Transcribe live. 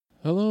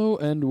Hello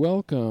and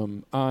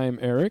welcome. I'm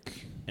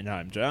Eric. And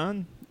I'm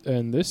John.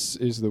 And this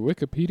is the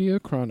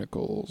Wikipedia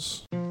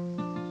Chronicles.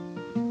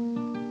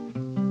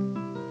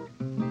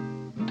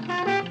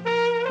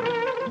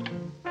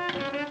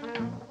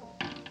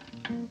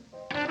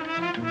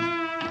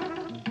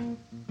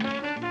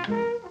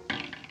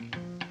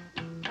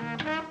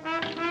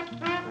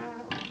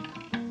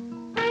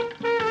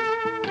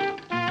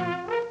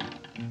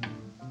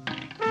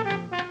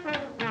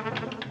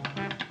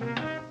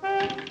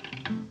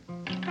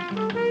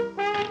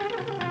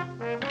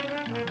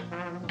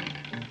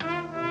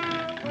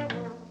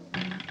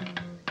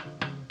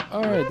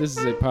 Alright, this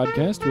is a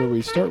podcast where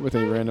we start with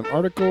a random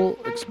article,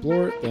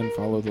 explore it, then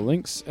follow the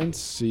links, and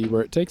see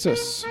where it takes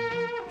us.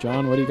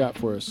 John, what do you got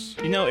for us?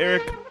 You know,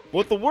 Eric,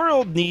 what the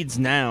world needs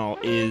now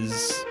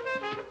is...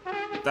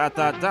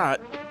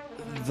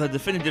 The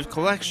definitive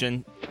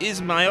collection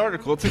is my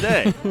article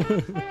today.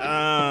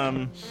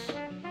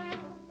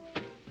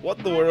 What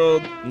the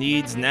world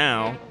needs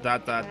now,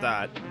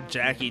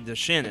 Jackie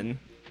DeShannon,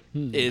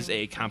 is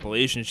a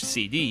compilation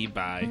CD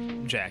by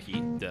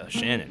Jackie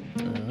DeShannon,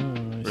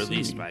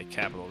 released by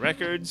Capitol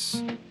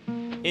Records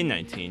in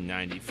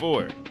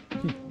 1994.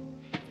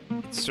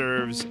 It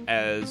serves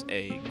as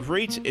a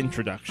great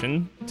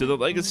introduction to the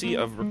legacy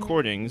of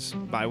recordings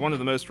by one of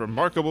the most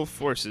remarkable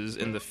forces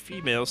in the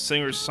female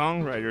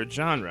singer-songwriter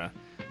genre.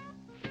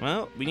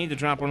 Well, we need to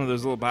drop one of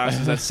those little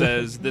boxes that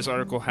says this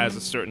article has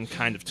a certain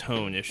kind of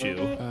tone issue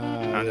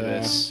onto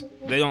this.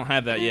 They don't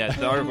have that yet.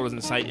 The article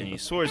doesn't cite any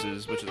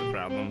sources, which is a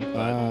problem.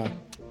 But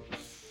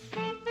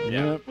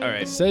yeah, all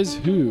right. Says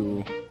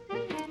who?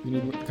 You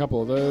need a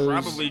couple of those.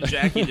 Probably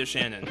Jackie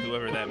DeShannon,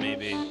 whoever that may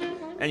be.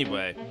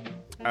 Anyway,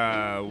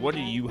 what do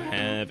you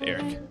have,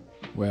 Eric?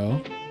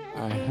 Well,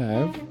 I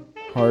have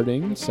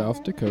Harding,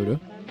 South Dakota.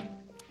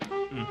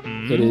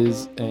 Mm-hmm. It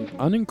is an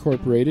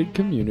unincorporated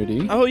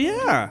community. Oh,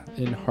 yeah.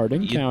 In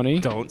Harding County.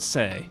 Don't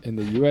say. In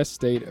the U.S.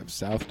 state of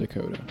South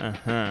Dakota.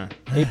 Uh-huh.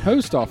 A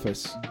post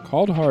office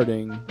called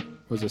Harding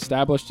was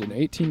established in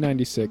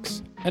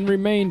 1896 and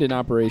remained in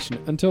operation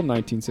until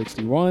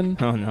 1961.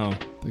 Oh, no.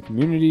 The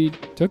community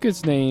took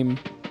its name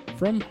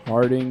from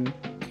Harding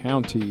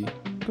County.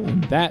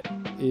 And that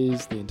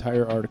is the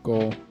entire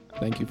article.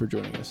 Thank you for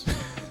joining us.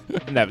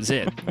 And that was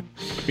it.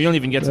 We don't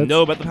even get to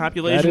know about the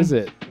population. That is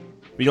it.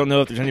 We don't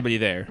know if there's anybody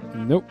there.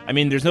 Nope. I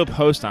mean, there's no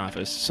post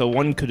office, so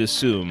one could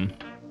assume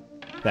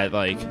that,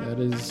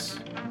 that's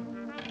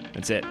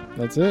it.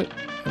 That's it.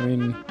 I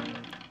mean,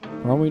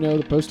 for all we know,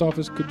 the post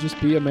office could just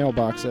be a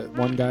mailbox at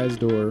one guy's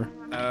door.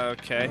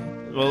 Okay.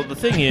 Well, the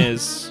thing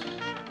is,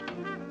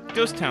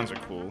 ghost towns are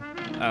cool.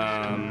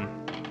 And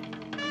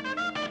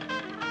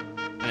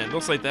it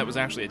looks like that was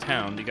actually a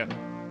town.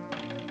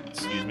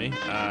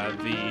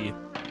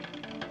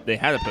 They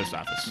had a post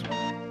office.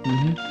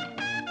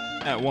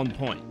 Mm-hmm. At one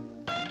point.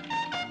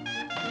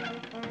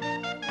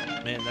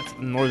 Man, that's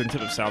the northern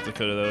tip of South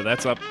Dakota, though.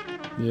 That's up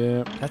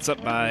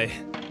by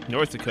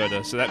North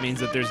Dakota, so that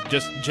means that there's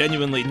just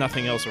genuinely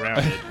nothing else around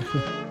it.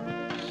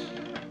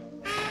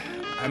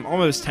 I'm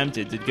almost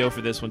tempted to go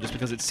for this one just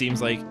because it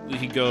seems like we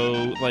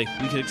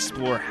could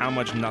explore how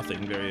much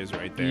nothing there is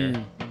right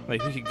there.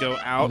 Like, we could go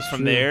out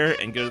from there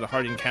and go to the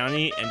Harding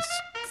County and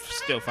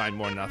still find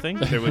more nothing.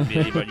 There wouldn't be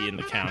anybody in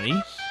the county.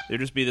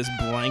 There'd just be this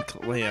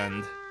blank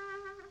land.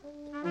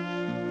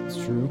 It's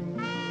true.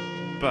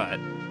 But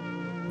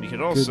we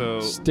could also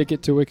stick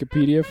it to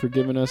Wikipedia for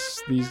giving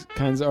us these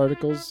kinds of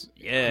articles.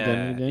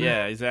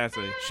 Yeah,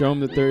 exactly. Show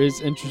them that there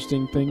is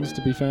interesting things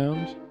to be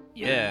found.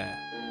 Yeah,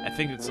 I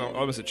think it's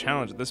almost a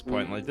challenge at this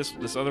point. Like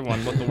this other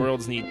one, what the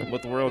world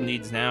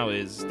needs now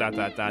is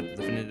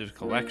definitive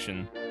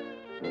collection.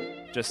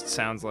 Just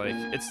sounds like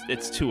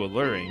it's too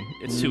alluring.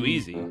 It's too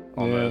easy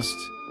almost.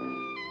 Yeah.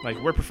 Like,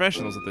 we're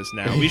professionals at this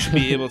now. We should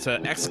be able to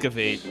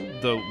excavate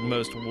the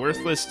most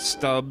worthless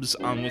stubs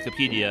on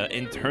Wikipedia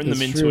and turn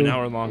them into an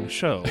hour-long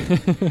show.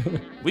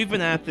 We've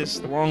been at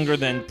this longer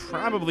than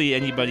probably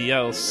anybody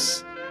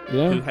else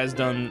who has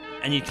done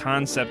any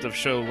concept of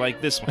show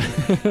like this one.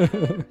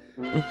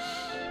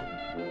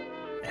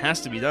 It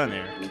has to be done,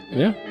 Eric.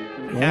 Yeah.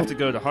 We have to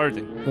go to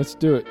Harding. Let's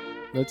do it.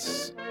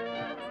 Let's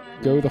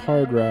go the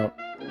hard route.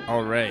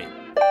 All right.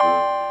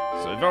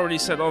 So we've already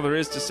said all there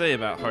is to say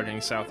about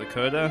Harding, South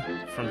Dakota.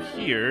 From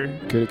here...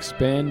 Could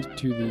expand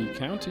to the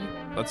county.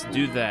 Let's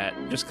do that,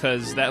 just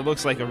because that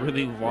looks like a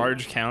really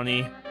large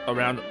county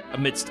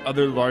amidst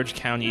other large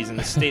counties in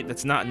a state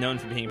that's not known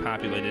for being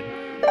populated.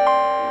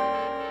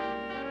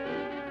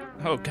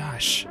 Oh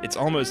gosh, it's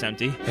almost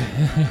empty.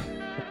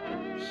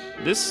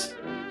 This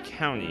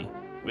county,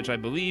 which I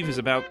believe is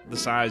about the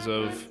size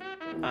of,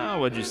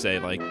 what'd you say,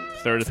 like a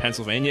third of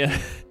Pennsylvania?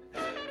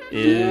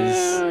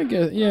 Yeah, I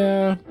guess,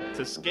 yeah.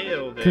 To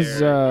scale there. Because,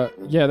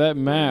 that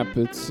map,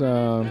 it's,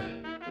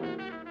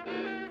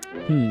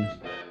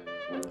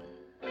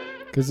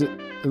 Because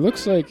it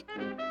looks like,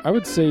 I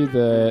would say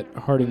that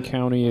Harding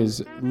County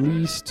is at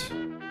least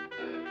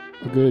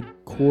a good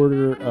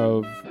quarter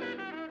of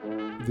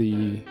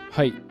the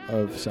height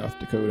of South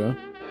Dakota.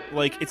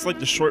 it's like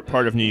the short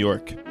part of New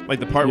York. Like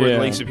the part where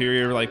Lake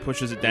Superior like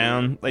pushes it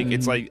down. Like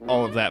it's like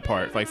all of that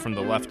part. Like from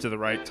the left to the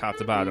right, top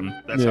to bottom.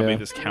 That's how big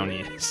this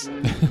county is.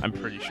 I'm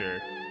pretty sure.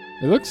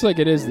 It looks like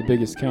it is the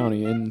biggest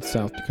county in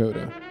South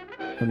Dakota.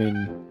 I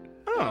mean...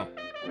 Oh.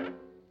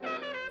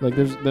 Like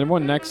there's the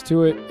one next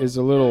to it is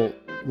a little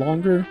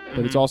longer,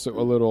 but it's also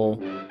a little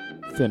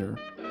thinner.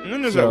 And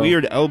then there's that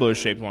weird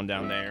elbow-shaped one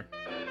down there.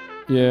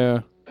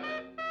 Yeah.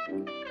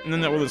 And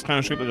then that one that's kind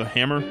of shaped like a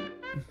hammer.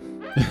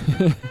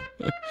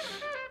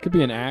 Could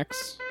be an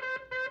axe.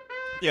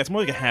 Yeah, it's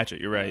more like a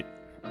hatchet. You're right.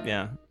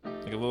 Yeah,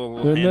 like a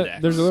little hand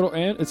axe. There's a little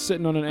it's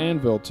sitting on an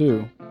anvil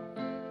too.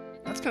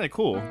 That's kind of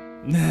cool.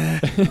 I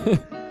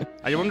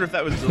wonder if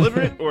that was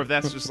deliberate or if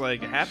that's just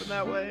like happened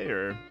that way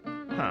or,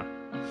 huh?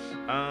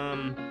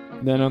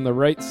 Then on the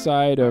right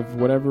side of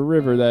whatever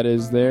river that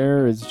is,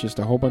 there is just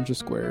a whole bunch of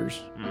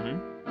squares.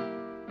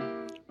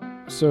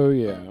 So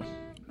yeah.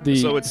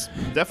 So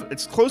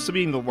it's close to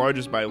being the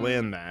largest by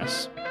land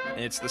mass, and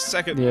it's the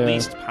second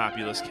least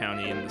populous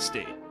county in the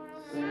state.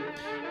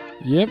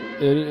 Yep.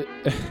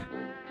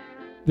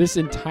 This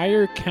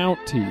entire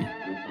county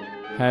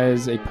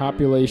has a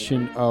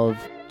population of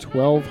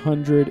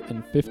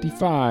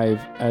 1,255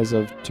 as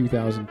of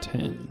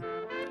 2010.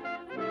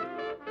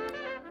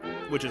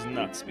 Which is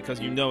nuts, because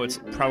you know it's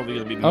probably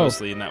going to be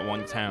mostly in that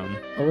one town.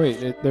 Oh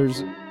wait,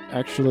 there's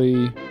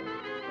actually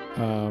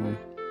an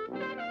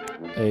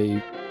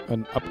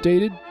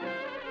updated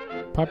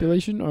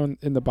population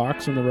in the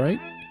box on the right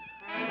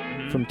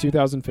from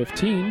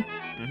 2015,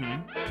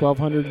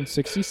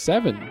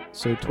 1,267.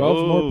 So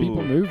 12 more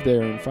people moved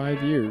there in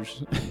 5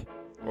 years.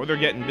 Or they're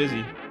getting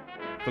busy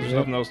because there's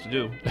nothing else to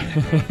do.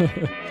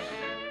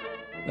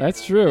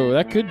 That's true.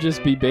 That could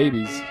just be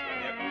babies.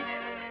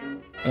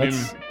 Yep.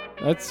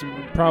 That's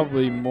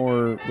probably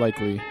more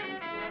likely.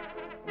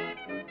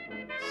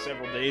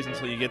 Several days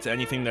until you get to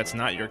anything that's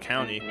not your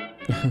county,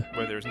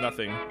 where there's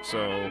nothing.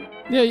 So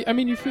yeah, I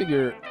mean, you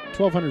figure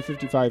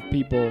 1,255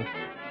 people,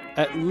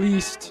 at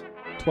least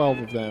 12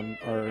 of them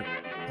are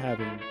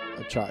having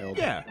a child.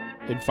 Yeah.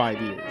 In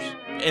 5 years.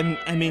 And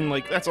I mean,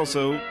 like, that's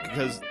also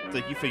because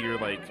like you figure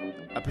like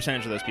a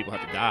percentage of those people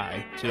have to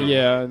die too.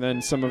 Yeah, and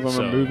then some of them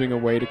are moving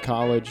away to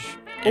college.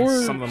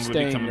 Or some of them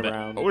staying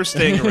around. Or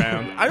staying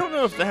around. I don't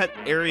know if that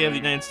area of the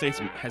United States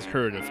has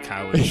heard of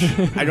college.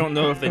 I don't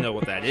know if they know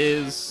what that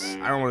is.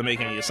 I don't want to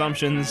make any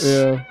assumptions.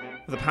 Yeah.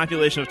 With a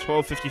population of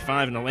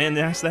 1,255 and a land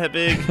mass that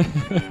big,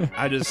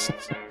 I just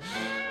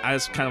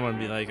kind of want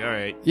to be like, all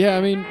right. Yeah,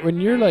 I mean,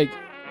 when you're like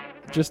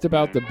just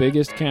about the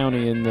biggest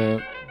county in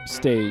the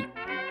state,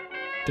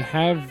 to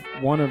have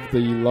one of the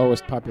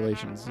lowest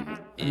populations,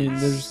 I mean,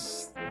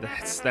 that's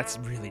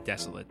really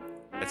desolate.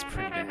 That's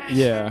pretty bad.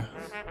 Yeah.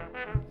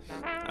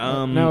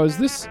 Now, is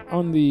this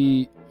on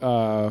the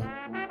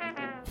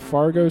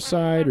Fargo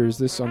side, or is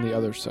this on the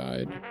other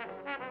side?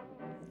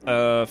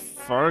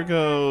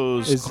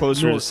 Fargo's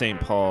closer to St.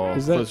 Paul,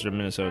 closer to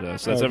Minnesota,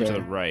 so that's over to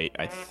the right,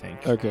 I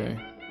think. Okay.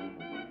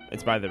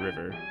 It's by the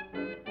river.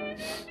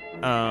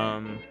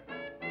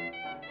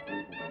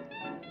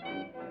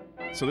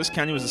 So this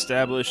county was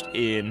established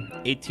in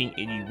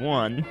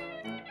 1881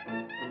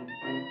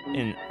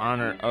 in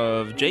honor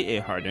of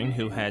J.A. Harding,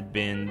 who had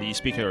been the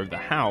Speaker of the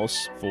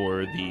House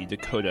for the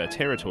Dakota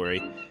Territory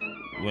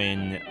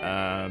when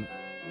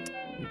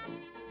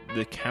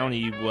the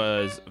county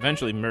was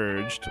eventually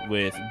merged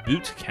with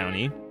Butte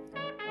County,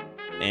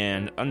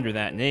 and under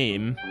that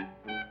name,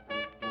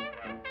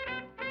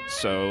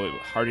 so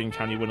Harding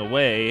County went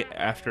away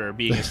after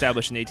being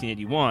established in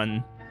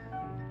 1881,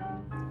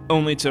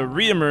 only to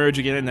reemerge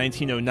again in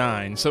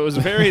 1909. So it was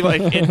very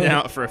like in and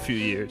out for a few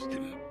years.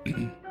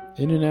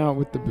 In and out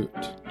with the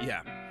boot.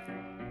 Yeah.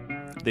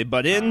 They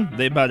butt in,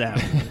 they butt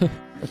out.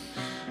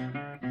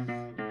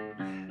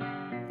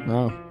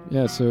 Wow.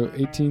 Yeah, so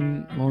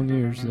 18 long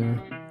years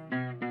there.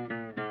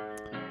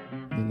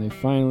 And they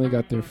finally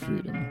got their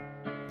freedom.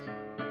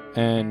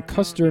 And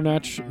Custer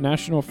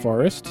National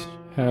Forest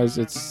has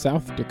its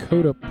South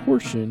Dakota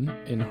portion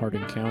in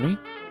Harding County.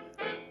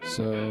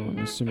 So I'm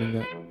assuming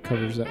that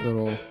covers that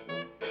little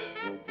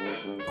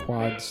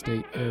quad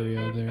state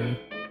area there,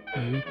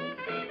 maybe.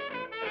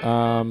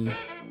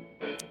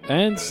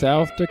 And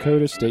South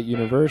Dakota State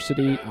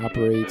University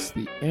operates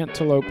the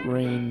Antelope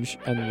Range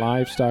and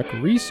Livestock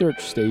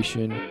Research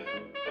Station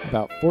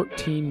about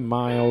 14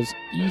 miles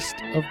east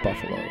of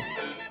Buffalo.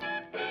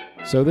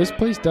 So this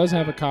place does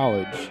have a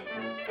college.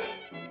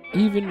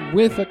 Even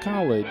with a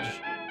college,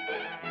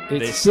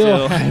 it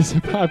still has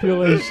a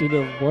population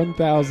of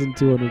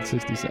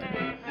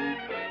 1,267.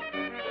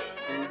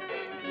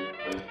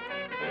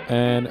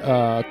 And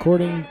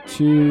according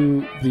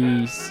to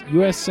the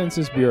U.S.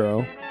 Census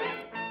Bureau,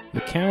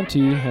 the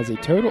county has a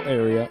total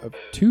area of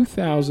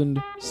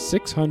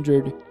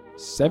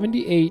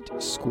 2,678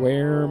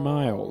 square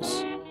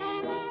miles,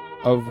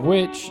 of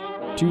which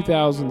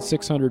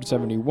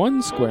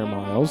 2,671 square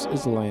miles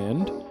is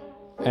land,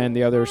 and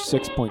the other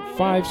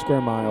 6.5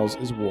 square miles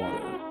is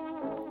water.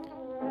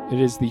 It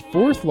is the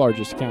fourth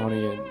largest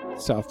county in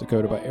South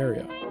Dakota by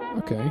area.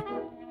 Okay.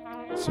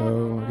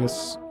 So I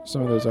guess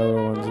some of those other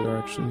ones are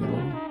actually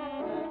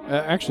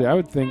actually, I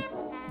would think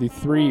the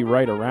three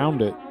right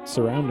around it,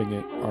 surrounding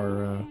it,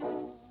 are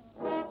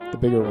the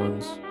bigger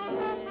ones.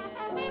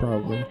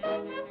 Probably.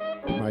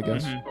 My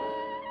guess.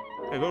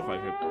 Mm-hmm. It looks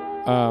like it.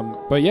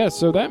 But yeah,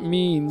 so that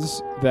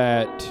means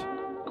that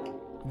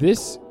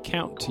this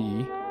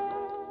county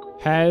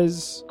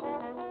has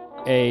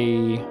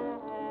a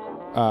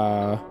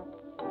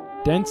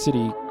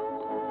density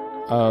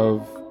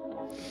of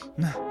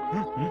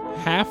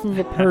half of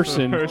a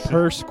person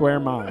per square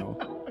mile.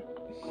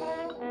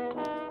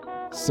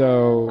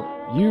 So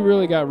you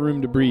really got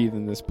room to breathe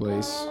in this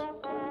place.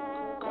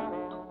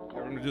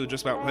 You're going to do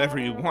just about whatever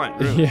you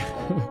want, really. Yeah.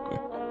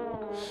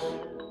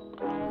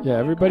 Yeah,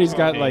 everybody's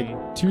got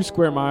like 2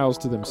 square miles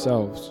to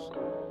themselves.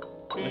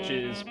 Which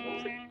is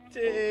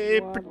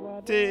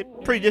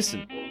pretty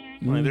distant.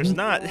 Mm-hmm. Like, there's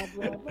not...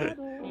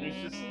 there's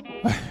just...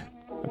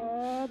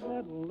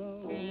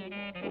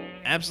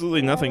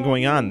 absolutely nothing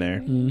going on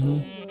there. Mm-hmm.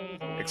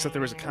 Except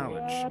there was a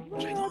college.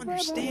 Which I don't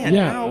understand.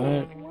 Yeah.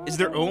 How... is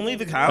there only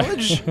the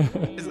college?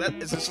 Is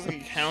this like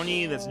a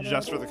county that's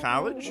just for the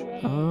college?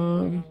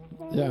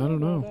 Yeah, I don't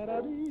know.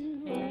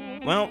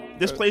 Well,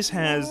 this place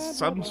has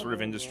some sort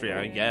of industry,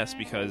 I guess,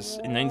 because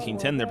in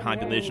 1910 their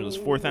population was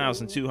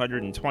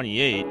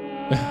 4,228.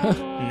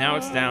 And now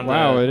it's down to...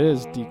 Wow, it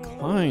is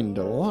declined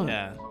a lot.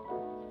 Yeah.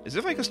 Is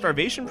there like a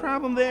starvation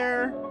problem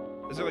there?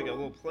 Is there like a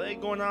little plague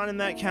going on in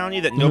that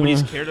county that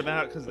nobody's cared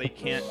about because they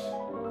can't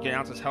get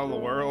out to tell the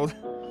world?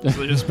 So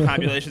they're just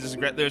populations just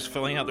they're just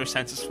filling out their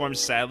census forms,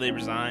 sadly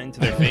resigned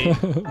to their fate.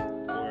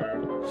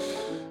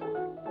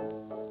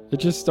 It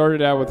just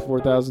started out with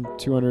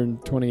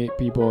 4,228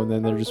 people, and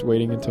then they're just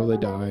waiting until they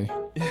die.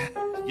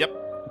 Yep.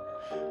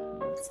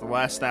 It's the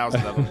last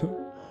 1,000 of them.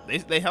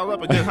 They held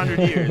up a good 100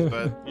 years,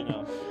 but, you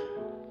know.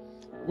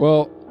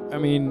 Well, I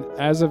mean,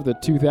 as of the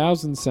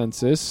 2000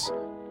 census,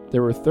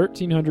 there were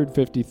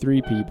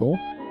 1,353 people.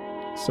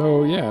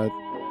 So, yeah,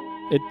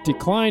 it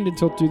declined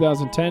until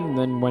 2010 and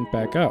then went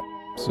back up.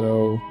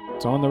 So,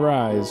 it's on the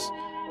rise.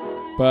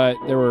 But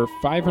there were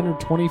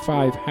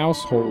 525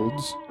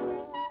 households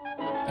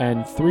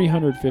and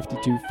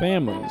 352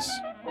 families.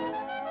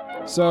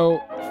 So,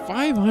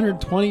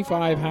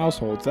 525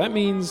 households. That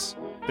means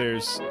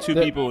there's 2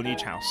 people in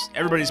each house.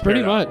 Everybody's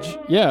pretty paired much.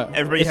 up. Yeah.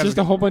 Everybody it's has just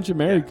a whole bunch of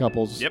married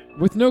couples. Yep.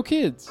 With no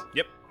kids.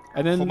 Yep.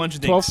 And then whole bunch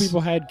of 12 dinks.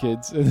 people had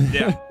kids.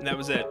 Yeah, that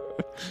was it.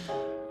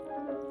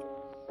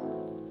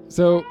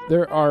 So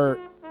there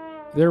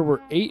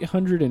were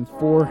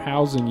 804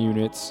 housing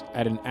units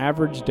at an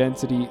average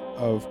density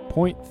of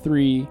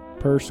 0.3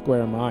 per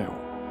square mile.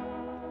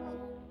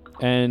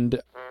 And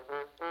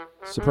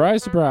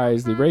surprise,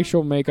 surprise, the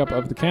racial makeup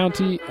of the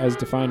county, as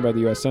defined by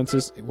the U.S.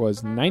 Census,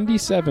 was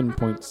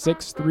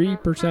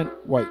 97.63%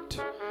 white.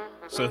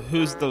 So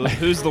who's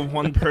the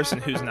one person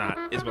who's not,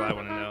 is what I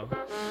want to know.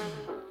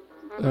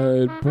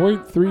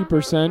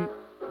 0.3%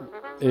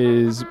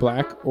 is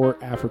black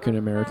or African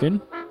American.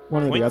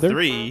 One or the other.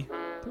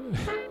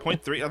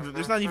 0.3.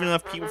 There's not even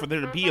enough people for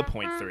there to be a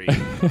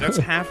 0.3. That's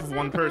half of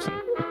one person.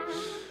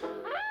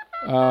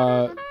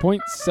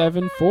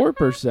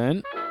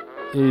 0.74%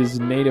 is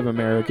Native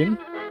American.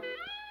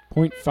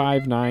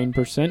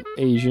 0.59%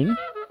 Asian.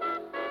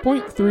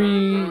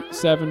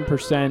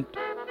 0.37%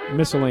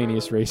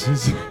 miscellaneous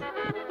races.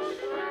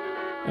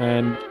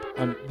 and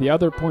the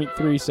other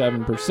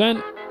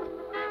 0.37%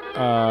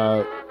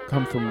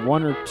 come from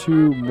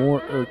two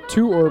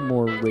or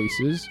more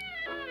races.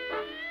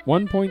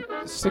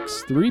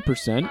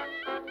 1.63%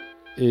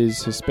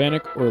 is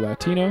Hispanic or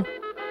Latino.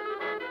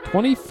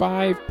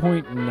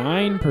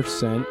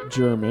 25.9%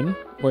 German.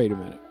 Wait a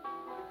minute.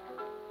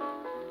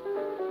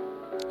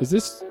 Is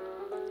this...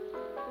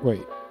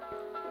 Wait.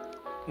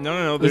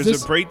 No.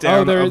 There's a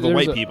breakdown of the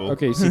white people.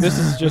 Okay, so this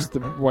is just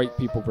the white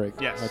people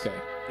breakdown. Yes. Okay.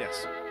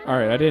 Yes. All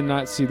right, I did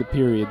not see the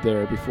period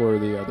there before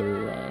the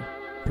other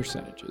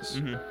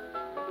percentages.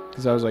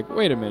 Because I was like,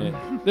 wait a minute.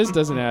 This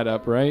doesn't add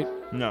up, right?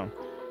 No.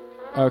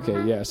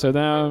 Okay, yeah. So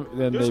now...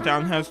 This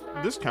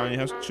county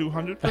has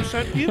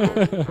 200% people.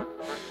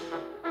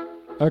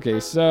 Okay,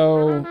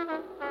 so...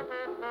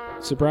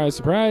 Surprise,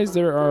 surprise,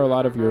 there are a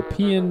lot of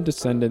European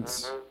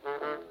descendants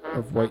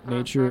of white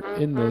nature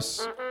in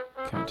this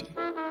county.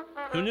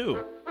 Who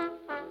knew?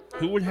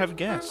 Who would have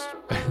guessed?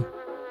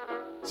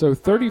 So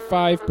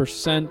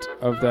 35%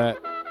 of that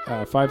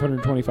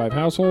 525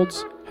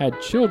 households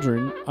had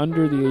children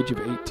under the age of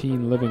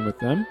 18 living with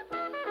them.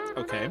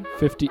 Okay.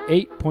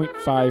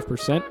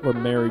 58.5% were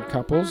married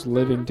couples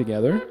living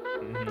together.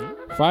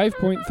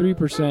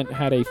 5.3%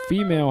 had a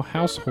female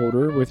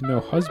householder with no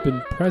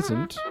husband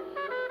present,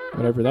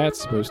 whatever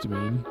that's supposed to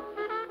mean.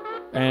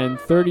 And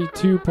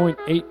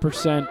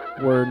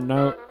 32.8% were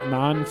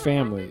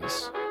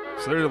non-families.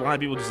 So there's a lot of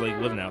people just like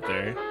living out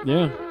there.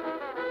 Yeah.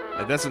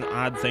 Like, that's an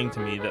odd thing to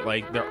me that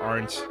like there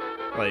aren't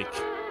like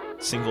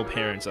single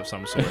parents of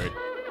some sort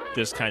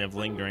just kind of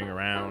lingering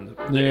around.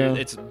 Yeah.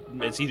 It's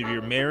either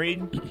you're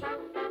married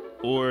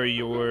or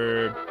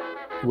you're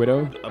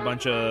widowed. A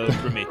bunch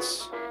of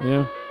roommates.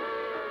 Yeah.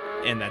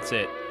 and that's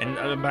it.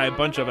 And by a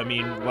bunch of, I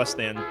mean less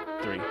than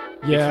 3.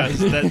 Yeah.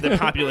 Because the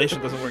population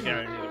doesn't work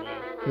out either way.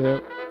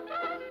 Yep.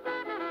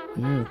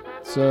 Yeah.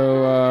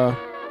 So,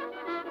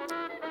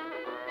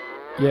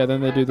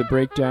 then they do the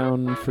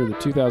breakdown for the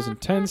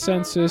 2010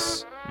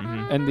 census,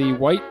 and the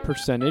white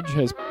percentage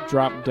has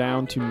dropped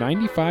down to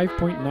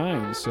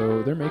 95.9,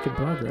 so they're making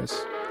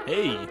progress.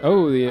 Hey.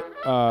 Oh, the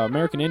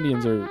American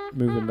Indians are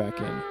moving back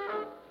in.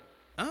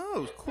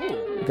 Oh,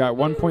 cool. We got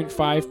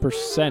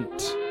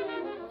 1.5%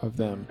 of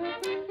them.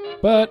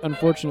 But,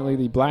 unfortunately,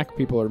 the black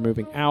people are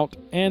moving out,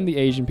 and the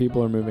Asian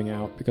people are moving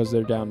out because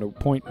they're down to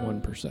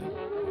 0.1%.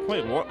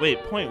 Wait,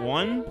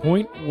 0.1?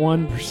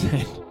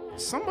 0.1%.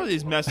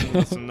 Somebody's messing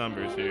with some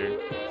numbers here.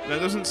 That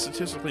doesn't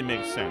statistically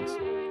make sense.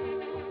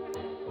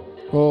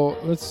 Well,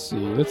 let's see.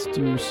 Let's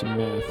do some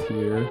math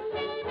here.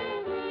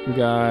 We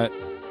got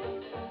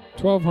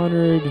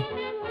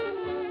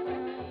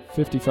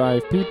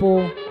 1,255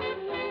 people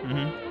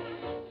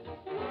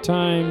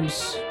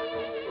times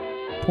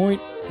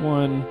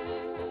 0.1.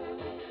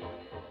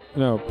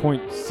 No,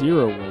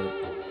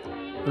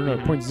 0.01. Or no,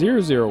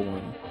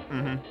 0.001.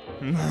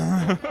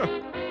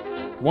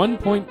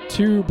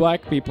 1.2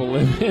 black people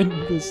live in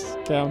this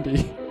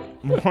county.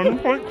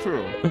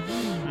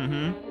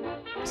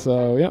 1.2.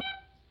 So, yep.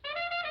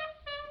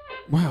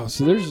 Wow,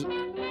 so there's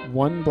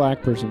one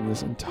black person in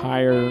this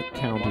entire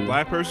county. One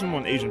black person,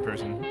 one Asian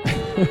person.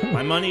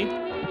 My money,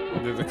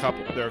 there's a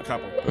couple. They're a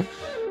couple.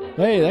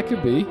 Hey, that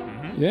could be.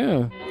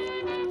 Yeah.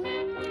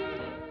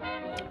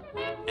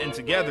 And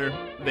together,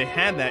 they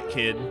had that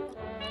kid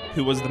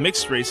who was the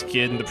mixed race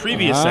kid in the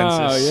previous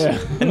census. Yeah.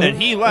 And then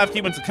he left,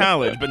 he went to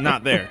college, but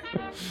not there.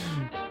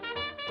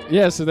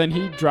 Yeah, so then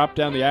he dropped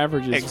down the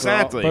averages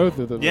exactly. for both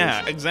of them.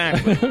 Yeah,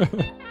 exactly.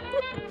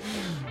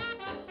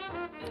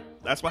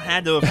 That's what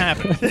had to have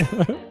happened.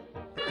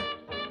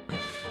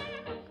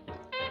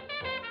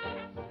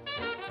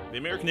 The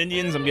American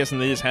Indians, I'm guessing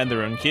they just had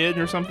their own kid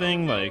or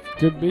something. Like,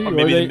 could be. Or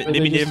maybe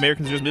maybe Native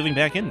Americans are just moving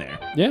back in there.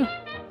 Yeah.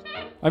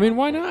 I mean,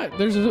 why not?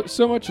 There's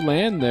so much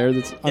land there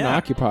that's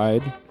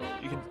unoccupied.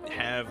 You could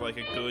have like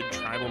a good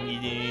tribal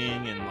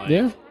meeting and like...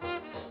 Yeah.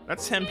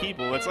 That's 10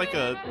 people. That's like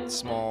a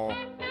small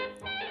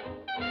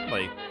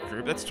like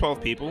group. That's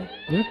 12 people.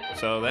 Yeah.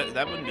 So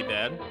that wouldn't be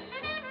bad.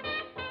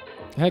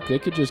 Heck, they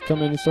could just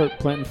come in and start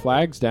planting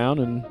flags down,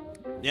 and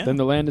then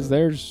the land is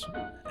theirs.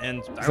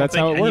 And I don't that's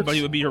how think it anybody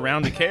works. would be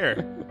around to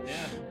care.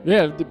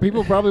 Yeah, the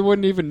people probably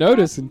wouldn't even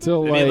notice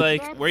until They'd be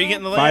like, where are you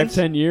getting the land?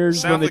 5-10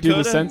 years South when they Dakota?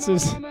 do the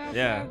census.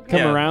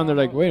 Come around, they're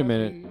like, wait a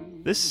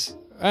minute. This...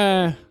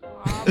 Who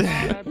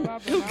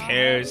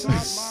cares?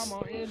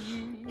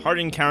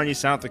 Hardin County,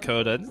 South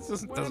Dakota. It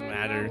doesn't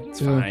matter. It's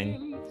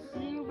fine.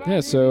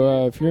 Yeah,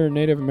 so if you're a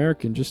Native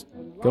American, just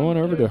go on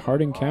over to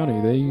Hardin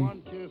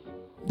County.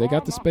 They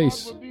got the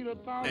space.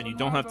 And you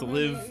don't have to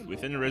live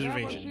within a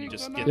reservation. You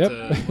just get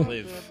to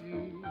live.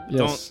 Yes.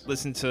 Don't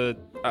listen to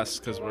us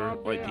because we're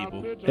white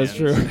people. That's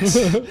true.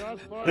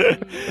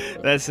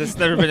 That's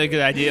never been a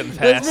good idea in the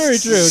past. That's very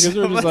true, because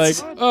we're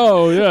just like,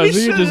 oh, yeah, so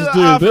you just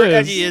do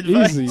this.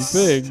 Easy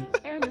thing.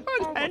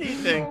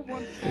 Anything.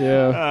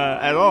 Yeah.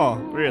 At all,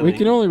 really. We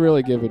can only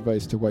really give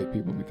advice to white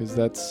people because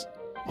that's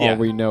all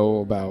we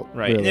know about.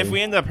 Right. Really. And if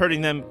we end up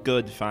hurting them,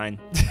 good, fine.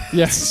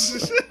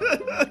 Yes.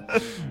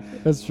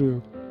 That's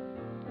true.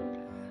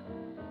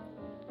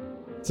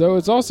 So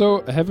it's also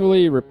a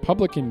heavily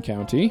Republican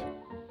county.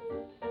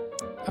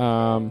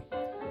 The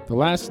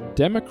last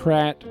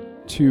Democrat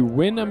to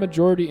win a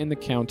majority in the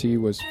county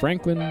was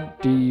Franklin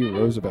D.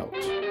 Roosevelt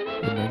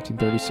in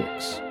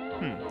 1936.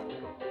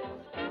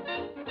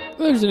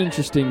 There's an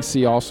interesting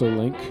see also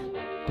link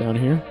down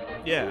here.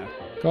 Yeah.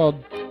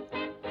 Called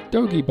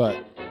Doggy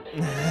Butt.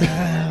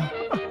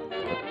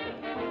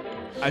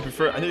 I think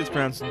it's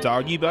pronounced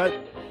doggy butt.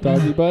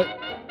 Doggy Butt?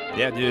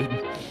 Yeah, dude.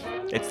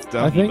 It's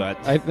doggy butt.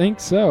 I think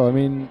so. I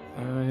mean,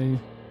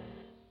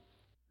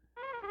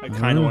 I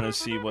kind of want to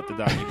see what the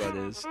doggy butt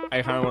is.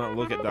 I kind of want to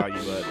look at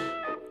doggy butt.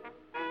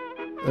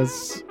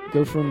 Let's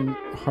go from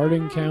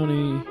Hardin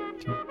County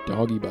to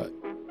Doggy Butt.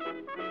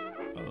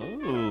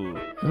 Oh.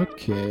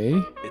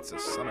 Okay. It's a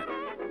summit.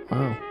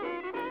 Wow.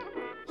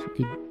 So you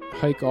could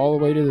hike all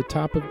the way to the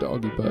top of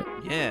Doggy Butt.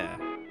 Yeah.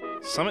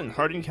 Summit in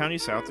Hardin County,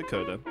 South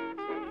Dakota,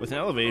 with an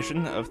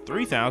elevation of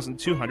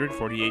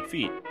 3,248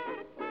 feet.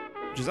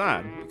 Which is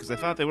odd, because I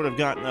thought they would have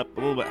gotten up a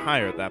little bit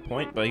higher at that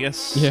point, but I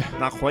guess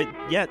not quite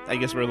yet. I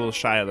guess we're a little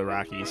shy of the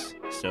Rockies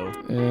still.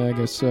 Yeah, I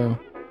guess so.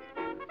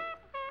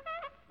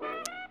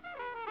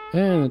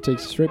 And it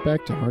takes us straight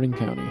back to Hardin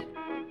County.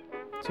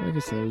 So I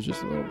guess that was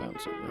just a little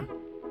bounce over.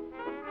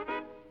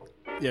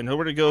 Yeah,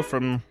 nowhere to go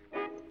from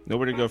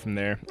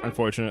there,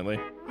 unfortunately.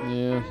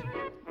 Yeah.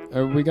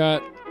 We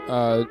got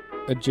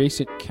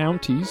adjacent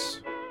counties.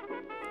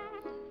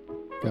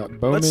 Got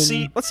Bowman.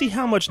 Let's see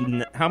how much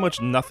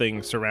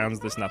nothing surrounds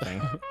this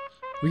nothing.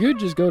 We could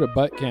just go to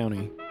Butt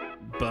County.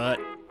 Butt.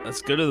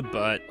 Let's go to the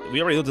Butt.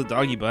 We already looked at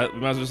Doggy Butt. We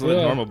might as well just look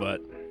at normal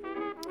Butt.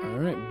 All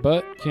right,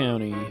 Butt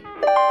County.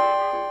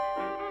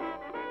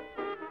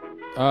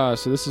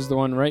 So this is the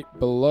one right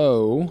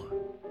below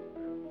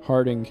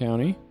Hardin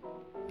County.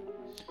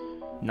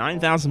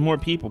 9,000 more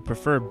people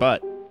prefer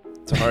butt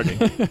to Harding.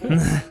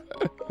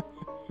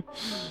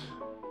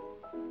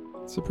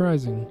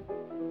 Surprising.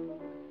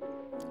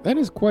 That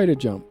is quite a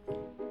jump.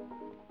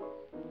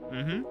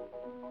 Mm-hmm.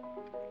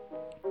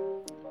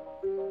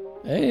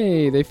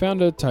 Hey, they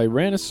found a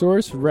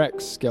Tyrannosaurus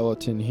Rex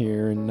skeleton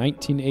here in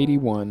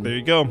 1981. There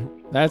you go.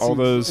 That's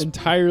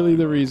entirely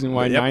the reason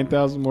why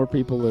 9,000 more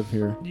people live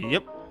here.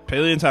 Yep.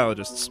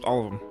 Paleontologists.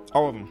 All of them.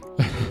 All of them.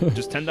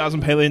 Just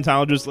 10,000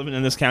 paleontologists living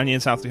in this county in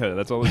South Dakota.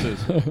 That's all this is.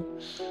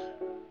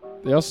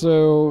 They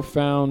also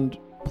found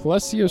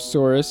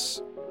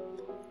Plesiosaurus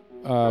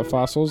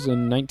fossils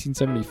in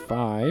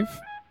 1975.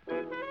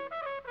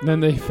 Then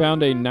they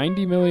found a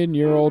 90 million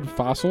year old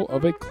fossil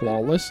of a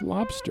clawless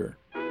lobster.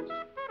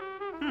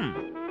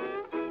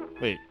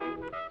 Wait.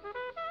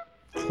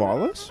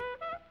 Clawless?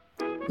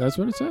 That's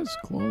what it says,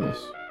 clawless.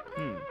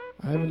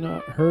 I have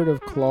not heard of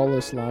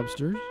clawless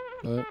lobsters,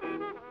 but...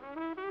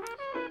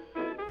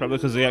 Probably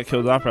because they got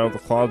killed off by all the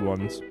clawed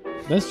ones.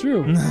 That's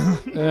true.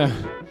 Yeah.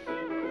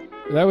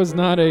 That was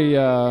not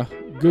a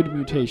good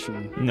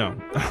mutation. No.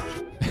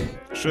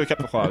 Should have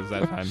kept the claws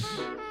that time.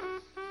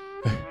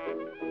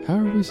 How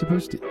are we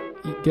supposed to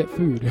get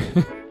food?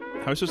 How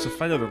are we supposed to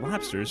fight other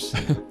lobsters?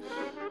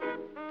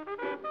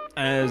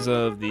 As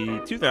of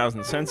the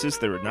 2000 census,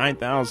 there were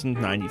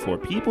 9,094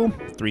 people,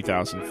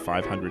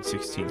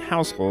 3,516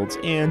 households,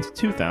 and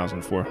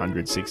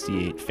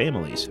 2,468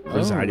 families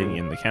residing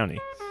in the county.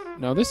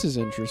 Now this is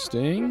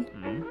interesting.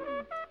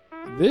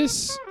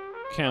 This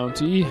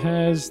county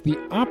has the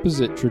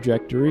opposite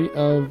trajectory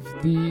of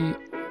the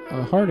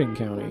Harding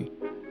County.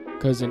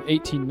 Because in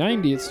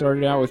 1890 it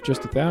started out with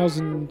just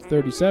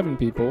 1,037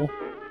 people,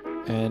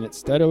 and it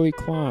steadily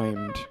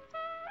climbed.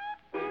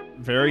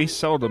 Very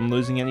seldom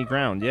losing any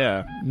ground,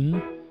 yeah. Mm-hmm.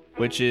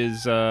 Which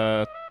is,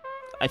 I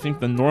think,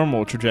 the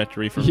normal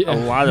trajectory for a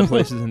lot of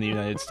places in the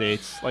United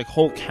States. Like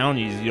whole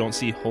counties, you don't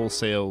see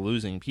wholesale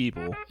losing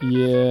people.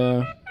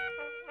 Yeah.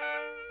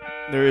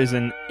 There is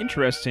an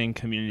interesting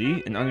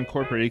community, an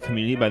unincorporated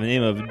community by the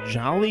name of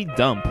Jolly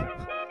Dump.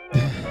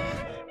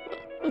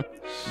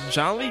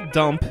 Jolly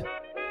Dump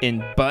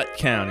in Butt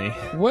County.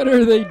 What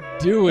are they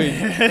doing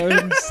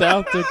in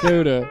South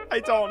Dakota?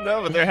 I don't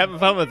know, but they're having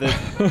fun with it.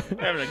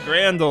 They're having a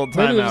grand old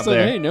time out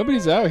there. Hey,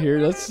 nobody's out here.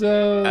 Let's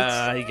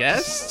I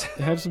guess.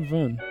 Have some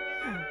fun.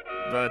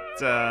 But,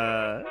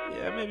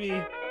 yeah,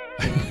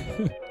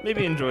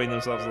 maybe enjoying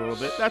themselves a little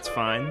bit. That's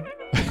fine.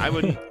 I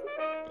wouldn't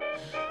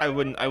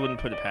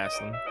put it past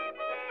them.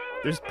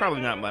 There's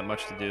probably not that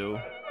much to do.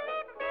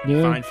 Yeah.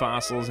 You find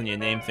fossils and you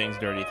name things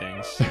dirty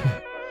things.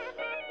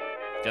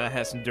 Gotta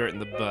have some dirt in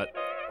the butt.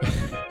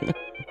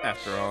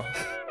 After all.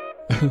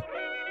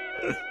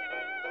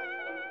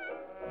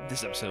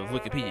 This episode of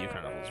Wikipedia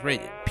Chronicles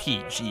rated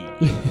PG.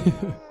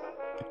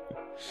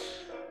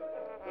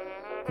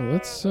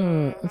 Let's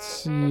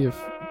see if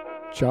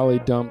Jolly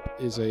Dump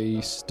is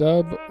a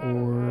stub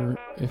or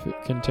if it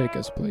can take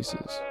us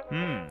places.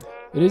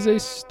 It is a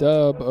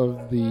stub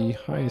of the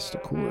highest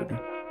accord.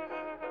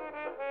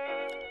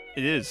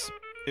 It is.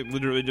 It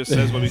literally just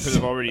says what we could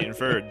have already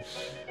inferred.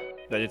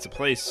 That it's a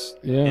place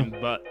in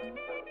butt.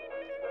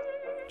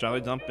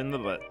 Jolly Dump in the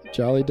butt.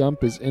 Jolly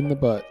Dump is in the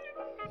butt.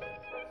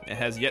 It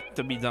has yet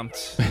to be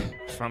dumped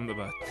from the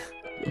butt.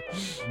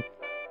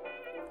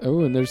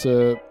 Oh, and there's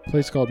a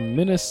place called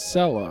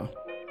Minnesota.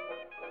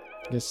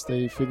 Guess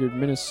they figured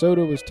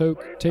Minnesota was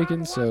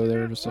taken, so they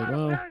were just like,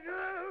 well, we'll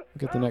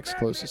get the next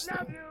closest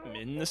thing.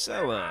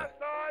 Minnesota.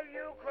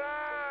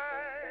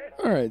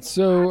 All right,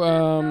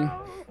 so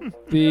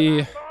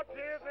the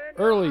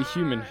early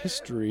human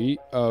history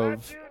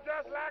of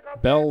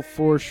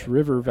Belforche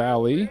River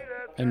Valley,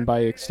 and by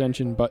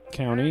extension Butt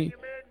County,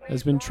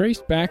 has been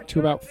traced back to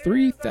about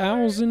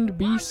 3000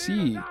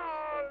 BC.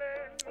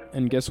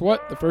 And guess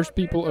what? The first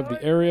people of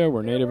the area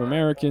were Native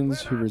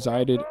Americans who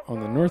resided on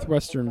the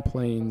northwestern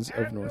plains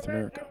of North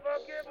America.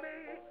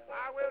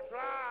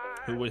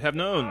 Who would have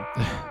known?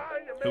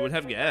 Who would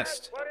have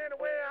guessed?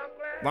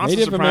 Lots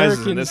Native of surprises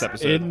Americans in this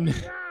episode. In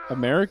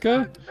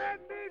America?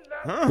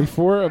 Huh?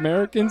 Before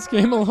Americans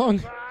came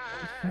along?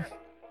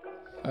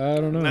 I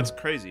don't know. That's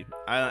crazy.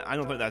 I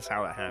don't think that's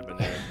how it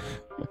happened.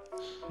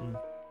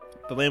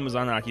 The land was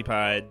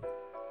unoccupied,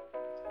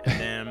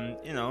 and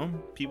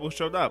then, people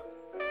showed up,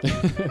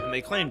 and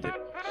they claimed it,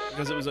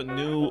 because it was a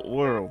new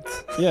world.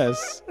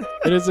 Yes.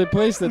 It is a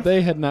place that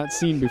they had not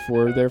seen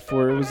before,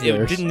 therefore it was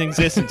theirs. It didn't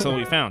exist until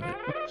we found it.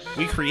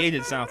 We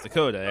created South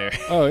Dakota there.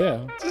 Oh,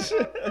 yeah.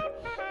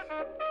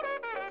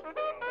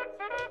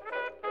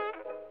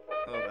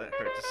 Oh, that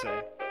hurt to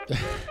say.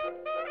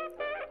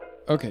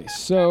 Okay,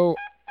 so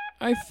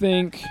I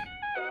think,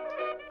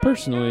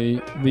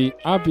 personally, the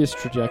obvious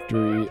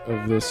trajectory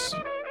of this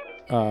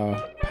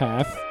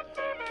path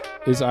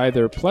is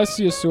either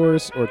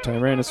Plesiosaurus or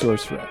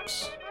Tyrannosaurus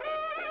Rex.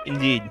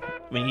 Indeed.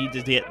 We need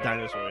to get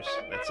dinosaurs.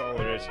 That's all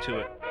there is to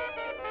it.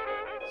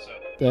 So.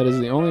 That is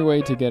the only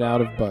way to get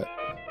out of butt,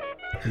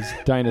 is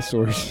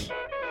dinosaurs.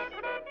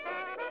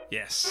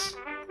 Yes.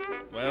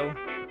 Well,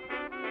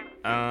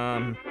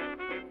 I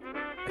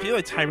feel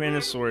like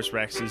Tyrannosaurus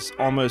Rex is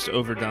almost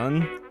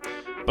overdone.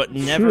 but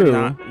never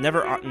True.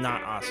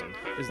 not awesome.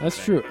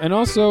 That's true. And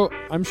also,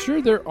 I'm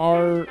sure there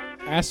are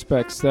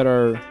aspects that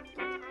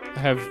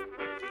have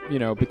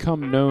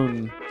become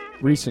known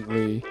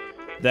recently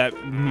that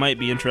might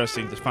be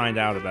interesting to find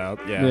out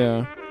about.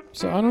 Yeah.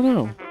 So I don't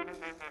know.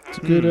 It's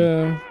a good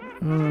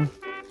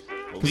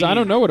because I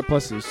don't know what a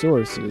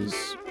plesiosaurus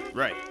is.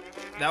 Right.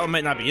 That one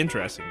might not be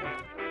interesting.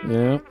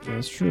 Yeah,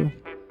 that's true.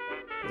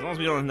 As long as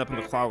we don't end up in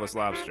the clawless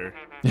lobster,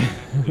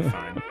 we'll be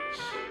fine.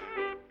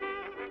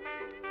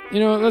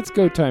 Let's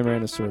go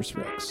Tyrannosaurus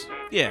Rex.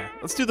 Yeah,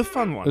 let's do the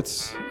fun one.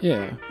 Let's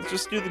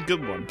just do the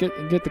good one.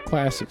 Get the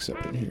classics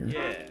up in here.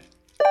 Yeah.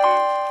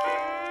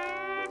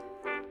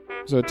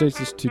 So it takes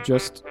us to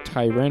just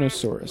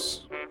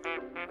Tyrannosaurus.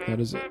 That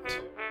is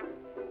it.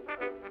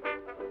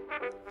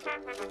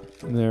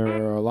 And there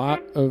are a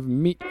lot of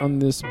meat on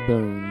this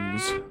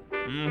bones.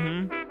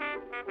 Mm-hmm.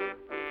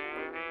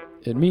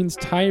 It means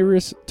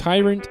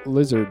tyrant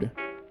lizard,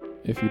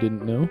 if you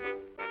didn't know.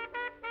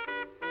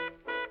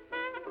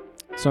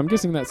 So I'm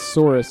guessing that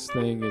saurus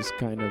thing is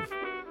kind of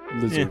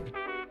lizard.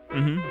 Yeah.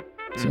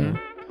 Mm-hmm. So,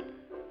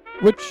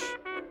 which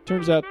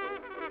turns out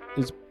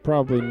is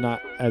probably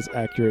not as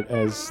accurate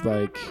as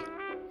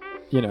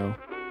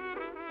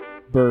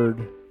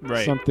bird.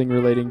 Right. Something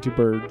relating to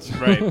birds.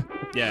 Right.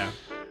 Yeah.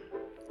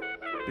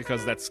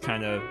 Because that's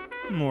kind of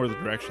more the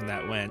direction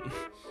that went.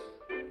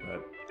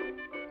 But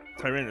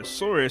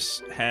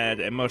Tyrannosaurus had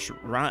a much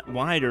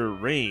wider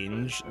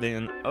range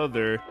than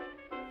other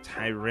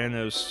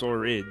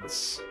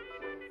tyrannosaurids.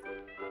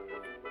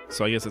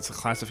 So I guess it's a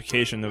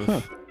classification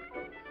of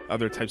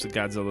other types of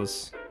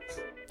Godzillas.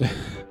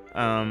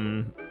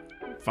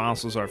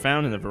 Fossils are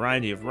found in a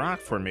variety of rock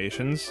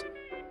formations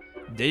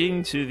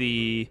dating to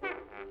the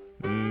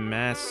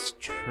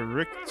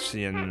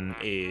Maastrichtian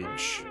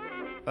age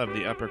of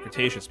the Upper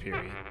Cretaceous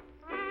period,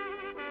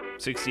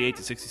 68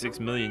 to 66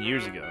 million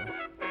years ago.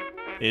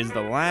 It is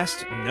the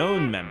last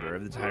known member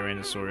of the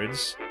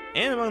Tyrannosaurids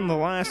and among the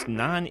last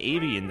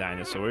non-avian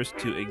dinosaurs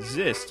to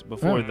exist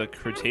before the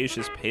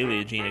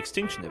Cretaceous-Paleogene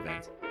extinction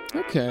event.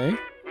 Okay.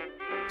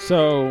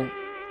 So,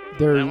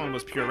 that one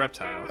was pure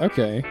reptile.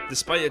 Okay.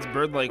 Despite its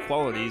bird-like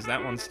qualities,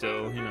 that one's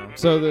still,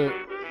 So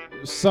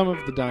some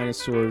of the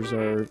dinosaurs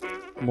are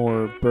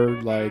more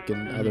bird-like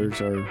and others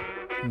are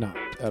not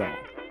at all.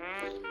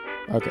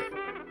 Okay.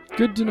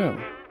 Good to know.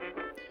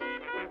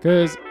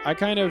 Because I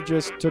kind of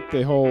just took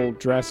the whole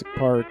Jurassic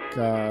Park,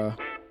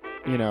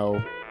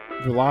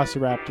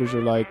 velociraptors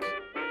are like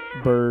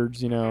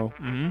birds,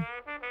 Mm-hmm.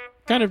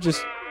 Kind of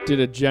just did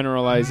a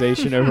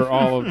generalization over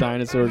all of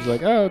dinosaurs.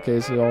 Like, oh, okay,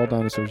 so all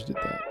dinosaurs did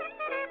that.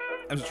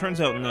 As it turns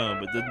out, no,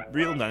 but the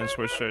real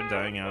dinosaurs started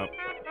dying out.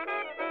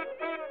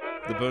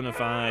 The bona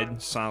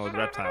fide, solid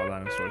reptile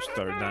dinosaurs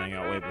started dying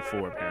out way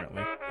before,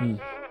 apparently.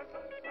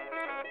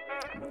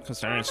 Because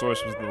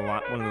Tyrannosaurus was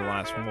one of the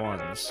last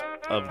ones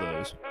of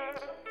those.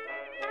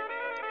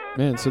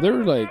 Man, so there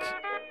was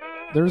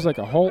like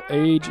a whole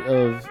age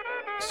of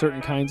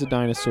certain kinds of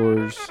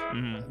dinosaurs,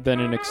 then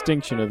an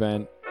extinction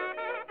event,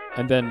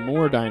 and then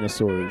more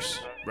dinosaurs.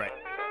 Right.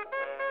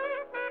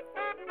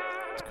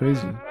 It's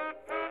crazy.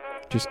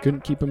 Just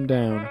couldn't keep them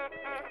down.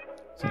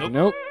 So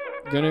nope.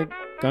 Gonna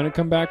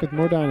come back with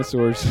more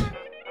dinosaurs.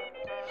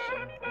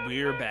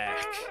 We're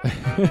back.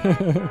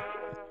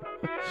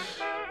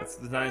 It's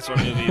the dinosaur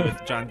movie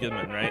with John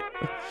Goodman, right?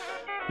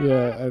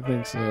 Yeah, I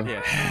think so.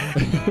 Yeah.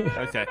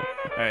 Okay.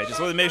 All right. Just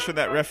want to make sure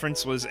that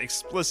reference was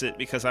explicit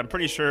because I'm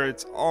pretty sure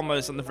it's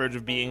almost on the verge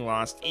of being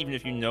lost, even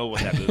if you know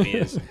what that movie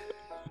is.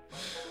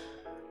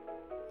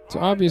 So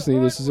obviously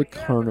this is a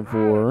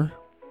carnivore,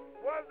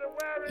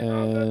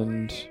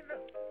 and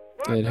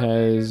it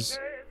has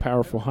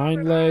powerful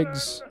hind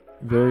legs,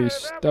 very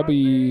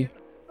stubby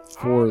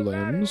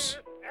forelimbs,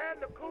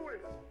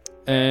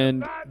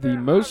 and the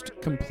most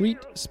complete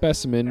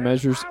specimen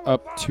measures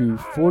up to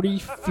 40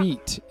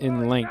 feet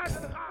in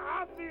length,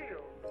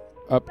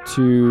 up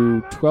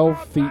to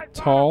 12 feet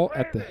tall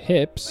at the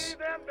hips,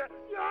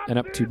 and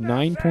up to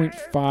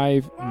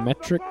 9.5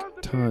 metric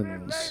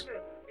tons.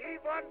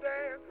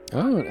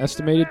 Oh, and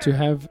estimated to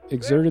have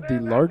exerted the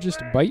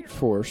largest bite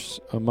force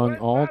among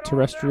all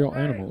terrestrial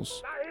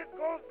animals.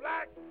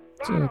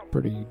 It's a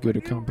pretty good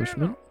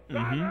accomplishment.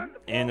 Mm-hmm.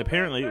 And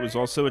apparently it was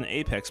also an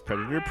apex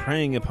predator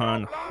preying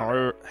upon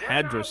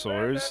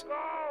hadrosaurs,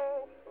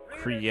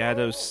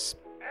 creatopsians,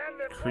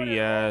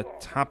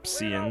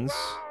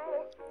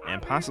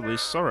 and possibly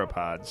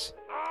sauropods.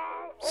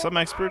 Some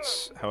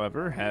experts,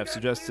 however, have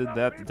suggested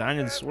that the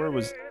dinosaur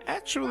was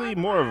actually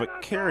more of a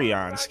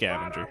carrion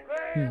scavenger.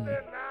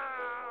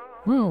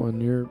 Well, when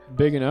you're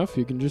big enough,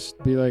 you can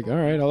just be like, all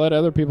right, I'll let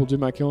other people do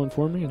my killing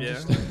for me. And Yeah.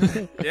 just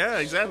Yeah,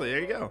 exactly. There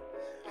you go.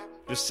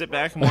 Just sit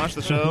back and watch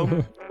the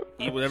show,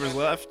 eat whatever's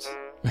left.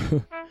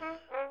 And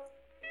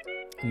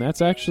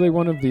that's actually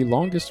one of the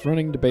longest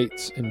running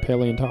debates in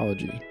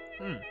paleontology.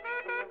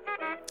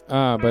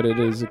 But it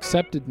is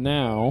accepted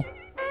now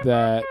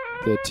that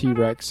the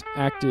T-Rex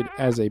acted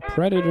as a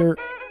predator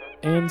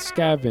and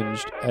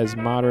scavenged as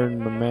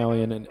modern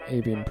mammalian and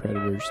avian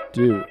predators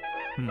do.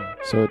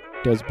 So it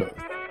does both.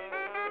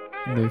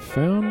 They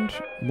found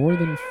more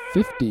than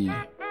 50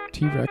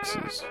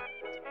 T-Rexes.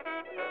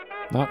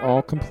 Not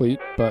all complete,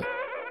 but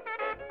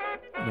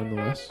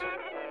nonetheless.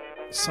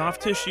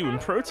 Soft tissue and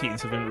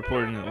proteins have been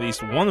reported in at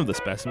least one of the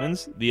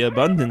specimens. The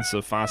abundance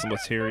of fossil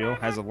material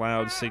has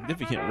allowed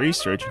significant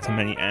research into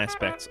many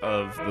aspects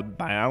of the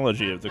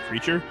biology of the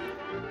creature,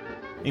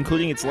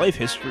 including its life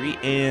history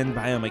and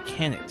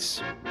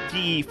biomechanics.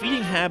 The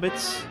feeding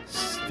habits,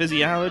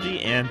 physiology,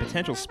 and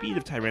potential speed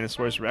of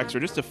Tyrannosaurus rex are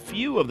just a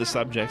few of the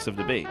subjects of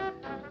debate.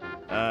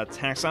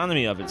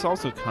 Taxonomy of it's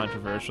also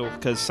controversial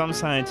because some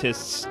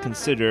scientists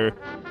consider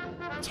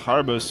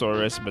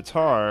Tarbosaurus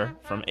bataar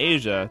from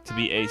Asia to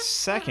be a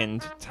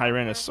second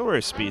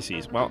Tyrannosaurus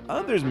species, while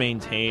others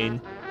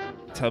maintain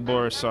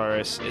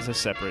Tarbosaurus is a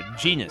separate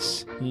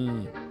genus.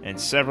 And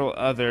several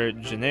other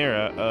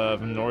genera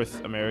of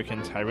North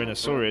American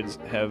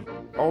Tyrannosaurids have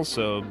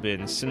also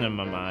been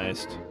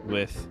synonymized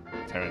with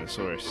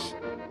Tyrannosaurus.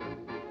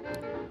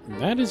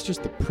 That is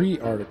just the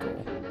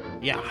pre-article.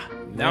 Yeah,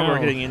 now we're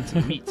getting into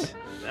the meat.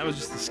 That was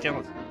just the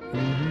skeleton.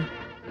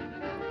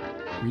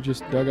 We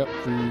just dug up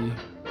the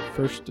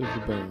first of the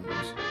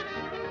bones.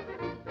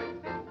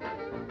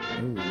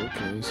 Oh,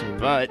 okay, so...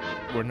 But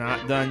we're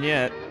not done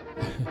yet.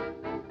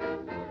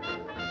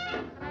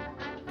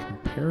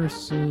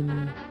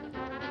 Comparison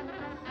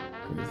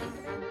with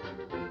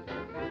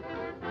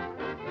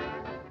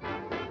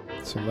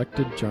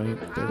selected giant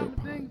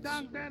theropods.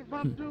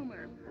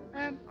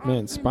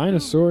 Man,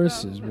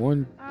 Spinosaurus is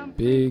one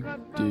big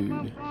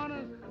dude.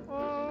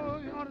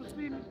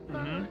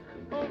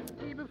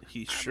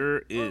 He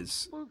sure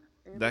is.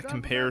 That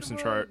comparison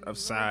chart of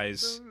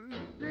size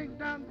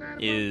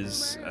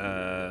is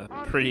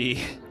pretty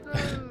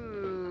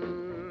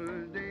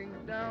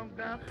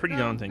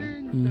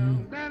daunting.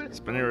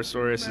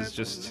 Spinosaurus is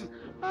just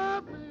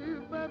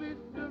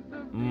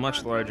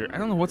much larger. I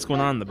don't know what's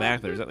going on in the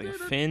back there. Is that like a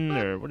fin,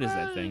 or what is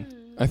that thing?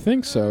 I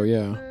think so,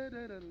 yeah.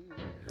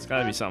 It's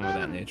gotta be something of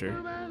that nature.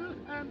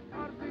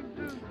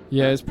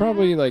 Yeah, it's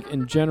probably like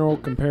in general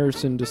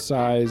comparison to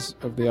size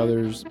of the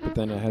others, but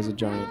then it has a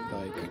giant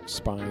like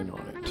spine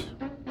on it.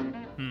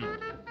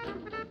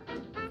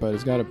 But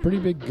it's got a pretty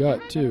big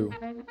gut too.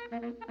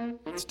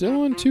 It's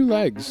still on 2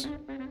 legs.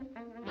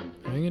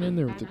 Hanging in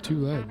there with the 2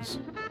 legs.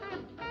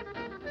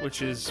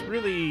 Which is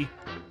really,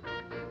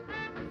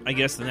 I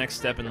guess, the next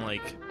step in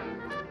like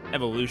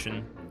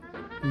evolution.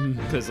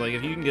 Because like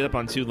if you can get up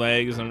on 2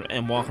 legs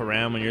and walk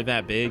around when you're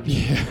that big,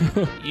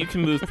 you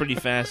can move pretty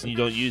fast and you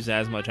don't use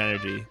as much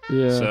energy.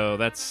 Yeah. So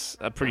that's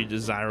a pretty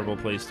desirable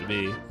place to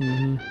be.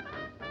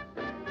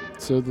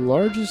 So the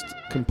largest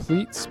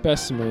complete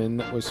specimen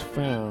that was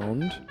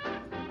found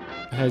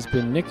has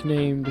been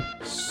nicknamed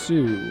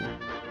Sue,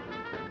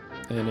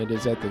 and it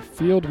is at the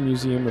Field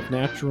Museum of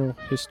Natural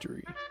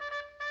History.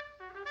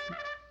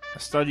 A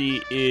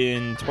study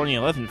in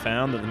 2011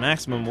 found that the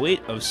maximum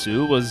weight of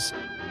Sue was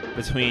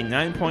between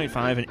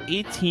 9.5 and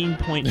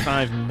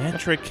 18.5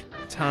 metric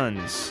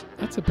tons.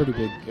 That's a pretty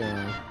big...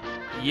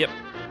 Yep.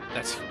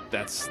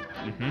 That's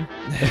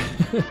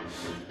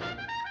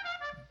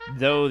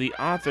Though the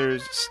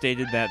authors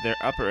stated that their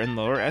upper and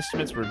lower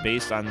estimates were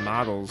based on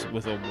models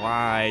with a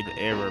wide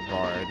error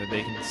bar, that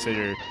they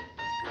consider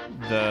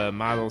the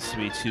models to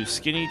be too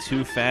skinny,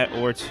 too fat,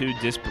 or too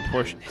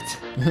disproportionate.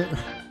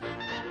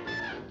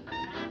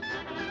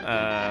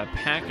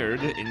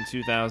 Packard, in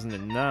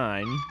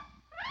 2009,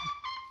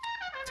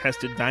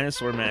 tested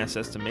dinosaur mass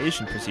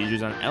estimation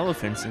procedures on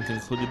elephants and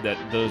concluded that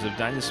those of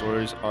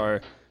dinosaurs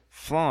are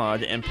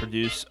flawed and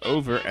produce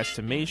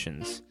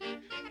overestimations.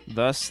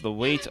 Thus, the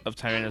weight of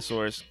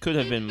Tyrannosaurus could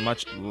have been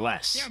much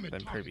less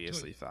than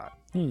previously thought.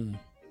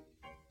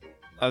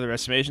 Other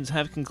estimations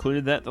have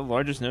concluded that the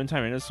largest known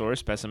Tyrannosaurus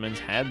specimens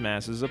had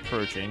masses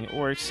approaching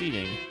or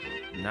exceeding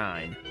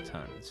 9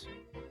 tons.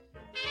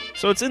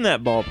 So it's in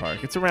that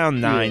ballpark. It's around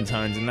 9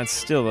 tons, and that's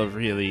still a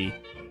really,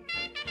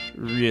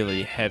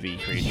 really heavy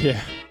creature.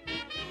 Yeah.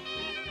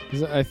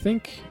 'Cause I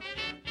think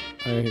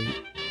I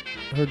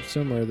heard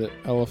somewhere that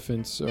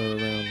elephants are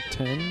around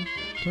 10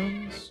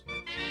 tons.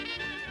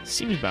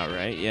 Seems about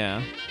right,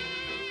 yeah.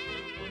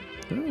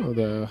 Oh,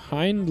 the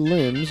hind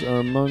limbs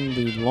are among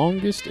the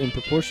longest in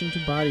proportion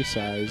to body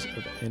size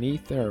of any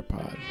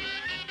theropod.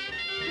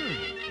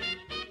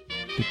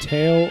 The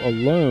tail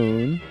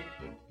alone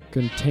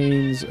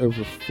contains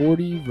over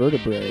 40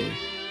 vertebrae.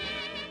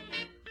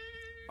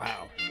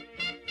 Wow.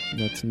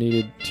 That's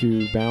needed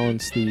to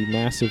balance the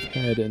massive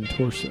head and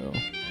torso.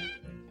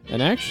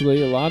 And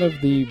actually, a lot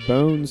of the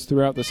bones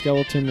throughout the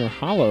skeleton are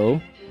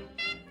hollow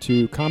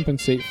to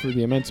compensate for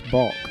the immense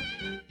bulk.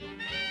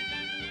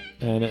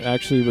 And it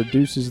actually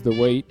reduces the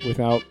weight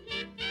without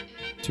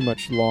too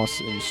much loss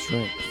in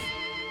strength.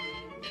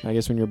 I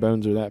guess when your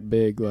bones are that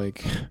big,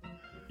 like...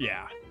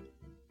 Yeah.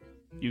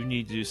 You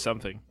need to do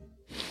something.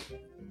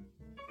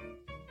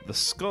 The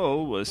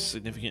skull was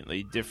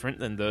significantly different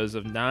than those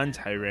of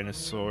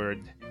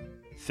non-tyrannosaurid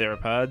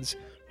theropods.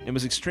 It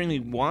was extremely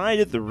wide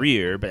at the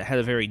rear, but it had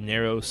a very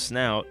narrow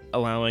snout,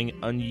 allowing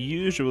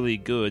unusually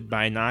good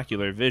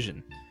binocular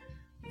vision.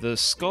 The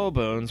skull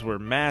bones were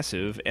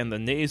massive, and the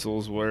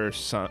nasals were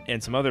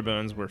and some other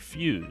bones were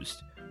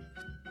fused,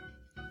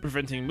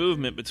 preventing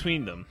movement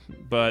between them.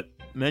 But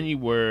many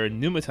were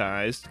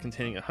pneumatized,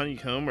 containing a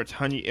honeycomb or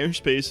tiny air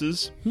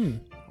spaces,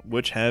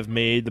 which have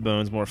made the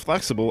bones more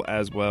flexible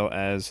as well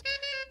as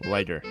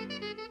lighter.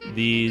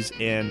 These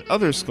and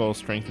other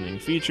skull-strengthening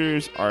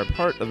features are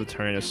part of the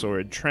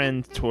Tyrannosaurid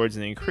trend towards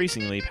an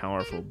increasingly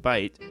powerful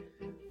bite,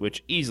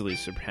 which easily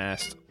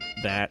surpassed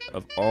that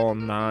of all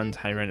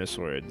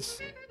non-Tyrannosaurids.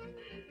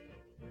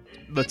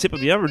 The tip of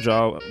the upper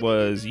jaw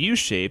was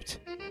U-shaped,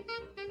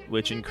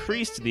 which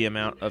increased the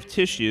amount of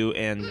tissue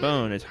and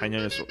bone a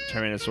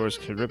Tyrannosaurus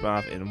could rip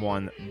off in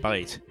one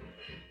bite,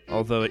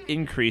 although it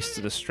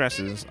increased the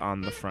stresses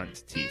on the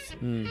front teeth.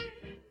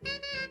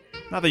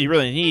 Not that you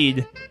really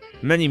need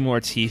many more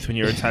teeth when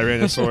you're a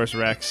Tyrannosaurus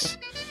Rex.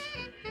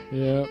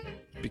 Yeah.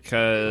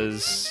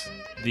 Because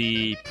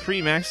the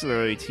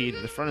premaxillary teeth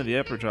at the front of the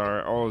upper jaw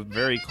are all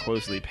very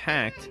closely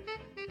packed,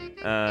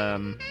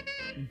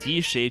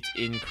 D-shaped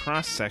in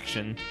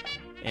cross-section,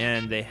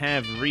 and they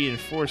have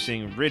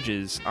reinforcing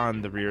ridges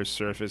on the rear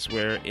surface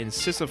where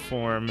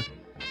incisiform,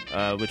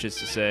 which is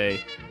to say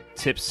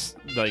tips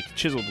like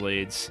chisel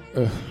blades,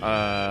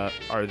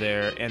 are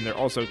there, and they're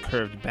also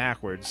curved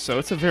backwards. So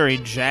it's a very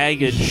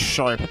jagged,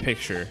 sharp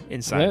picture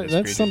inside this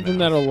That's something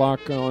mouth. that'll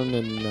lock on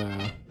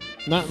and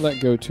not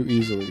let go too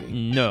easily.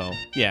 No.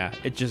 Yeah,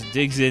 it just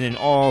digs in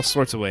all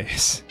sorts of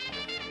ways.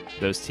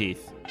 Those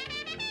teeth.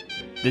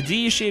 The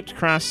D-shaped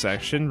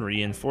cross-section,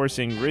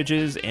 reinforcing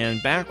ridges,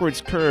 and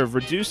backwards curve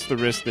reduced the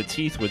risk the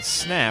teeth would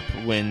snap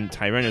when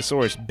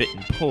Tyrannosaurus bit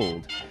and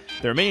pulled.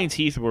 The remaining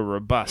teeth were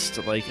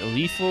robust, like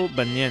lethal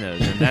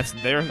bananas, and that's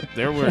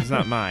their words,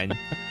 not mine.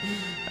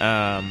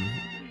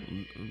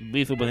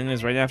 Lethal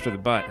bananas right after the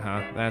butt,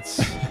 huh? That's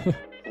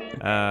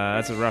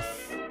a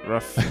rough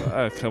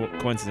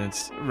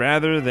coincidence.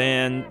 Rather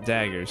than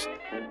daggers,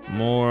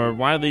 more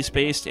widely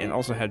spaced and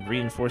also had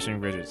reinforcing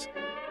ridges.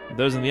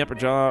 Those in the upper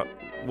jaw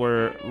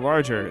were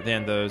larger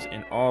than those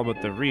in all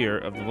but the rear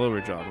of the lower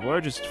jaw. The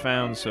largest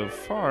found so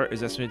far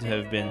is estimated to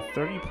have been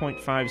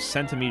 30.5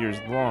 centimeters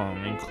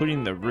long,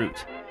 including the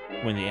root,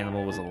 when the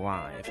animal was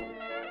alive,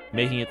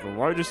 making it the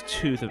largest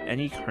tooth of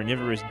any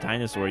carnivorous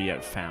dinosaur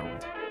yet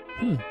found.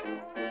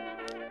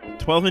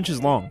 12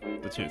 inches long,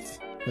 the tooth.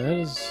 That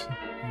is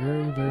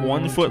very, very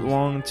 1 foot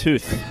long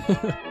tooth.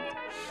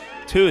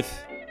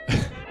 Tooth.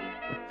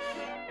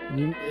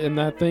 And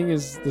that thing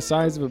is the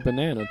size of a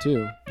banana,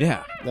 too.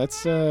 Yeah.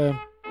 That's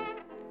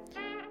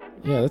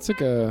that's like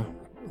a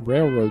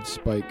railroad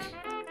spike.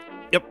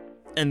 Yep.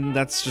 And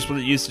that's just what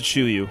it used to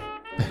chew you.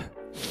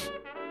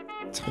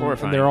 It's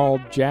horrifying. And they're all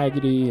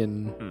jaggedy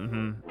and...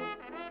 Mm-hmm.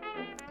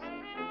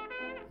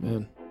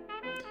 Man.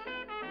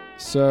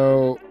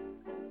 So,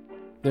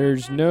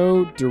 there's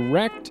no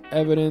direct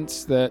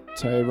evidence that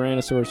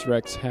Tyrannosaurus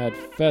rex had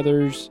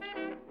feathers,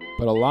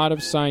 but a lot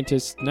of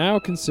scientists now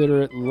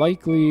consider it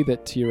likely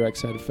that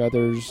T-Rex had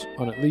feathers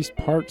on at least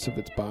parts of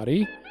its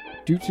body,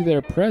 due to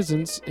their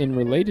presence in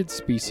related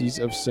species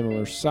of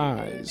similar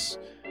size.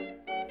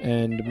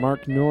 And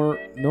Mark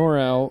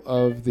Norrell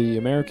of the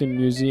American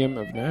Museum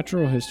of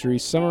Natural History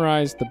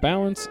summarized the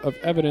balance of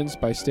evidence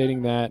by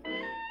stating that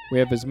we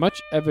have as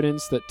much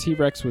evidence that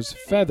T-Rex was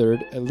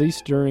feathered, at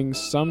least during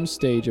some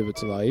stage of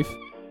its life,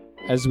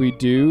 as we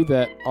do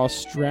that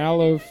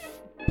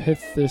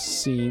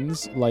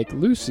Australopithecines like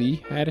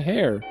Lucy had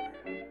hair.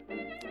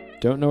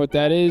 Don't know what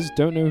that is,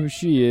 don't know who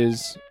she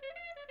is,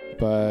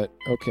 but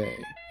okay.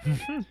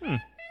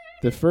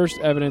 The first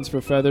evidence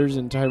for feathers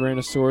in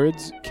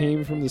tyrannosaurids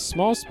came from the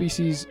small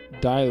species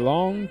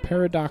Dilong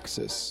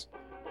paradoxus,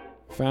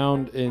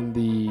 found in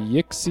the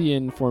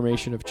Yixian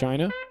Formation of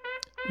China,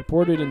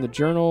 reported in the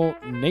journal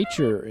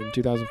Nature in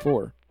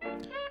 2004.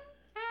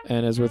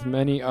 And as with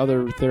many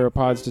other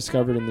theropods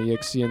discovered in the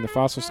Yixian, the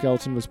fossil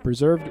skeleton was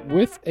preserved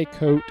with a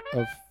coat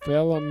of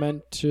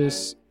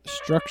filamentous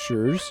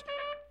structures,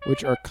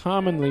 which are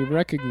commonly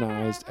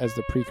recognized as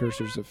the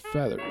precursors of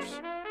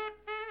feathers.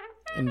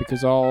 And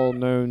because all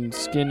known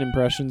skin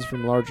impressions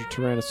from larger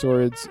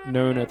tyrannosaurids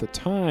known at the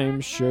time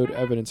showed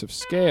evidence of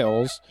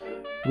scales,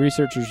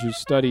 researchers who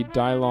studied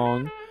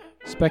Dilong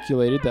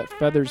speculated that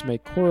feathers may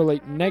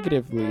correlate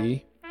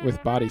negatively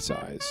with body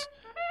size,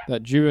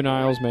 that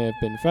juveniles may have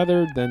been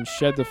feathered, then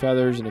shed the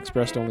feathers and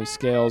expressed only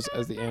scales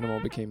as the animal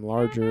became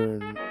larger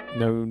and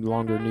no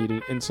longer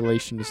needed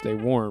insulation to stay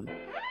warm.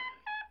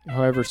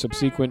 However,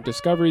 subsequent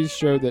discoveries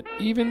showed that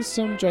even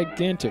some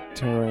gigantic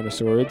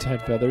tyrannosaurids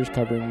had feathers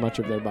covering much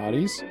of their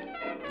bodies,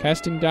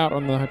 casting doubt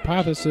on the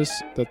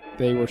hypothesis that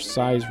they were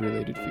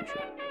size-related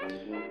feature.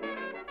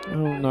 I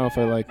don't know if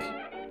I like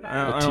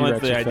I don't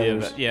like the idea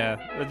of that. Yeah,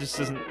 that just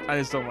doesn't. I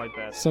just don't like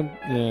that.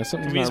 Something's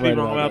Can we just not be right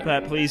wrong about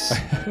that, that, please?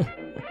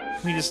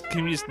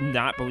 Can we just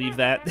not believe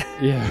that?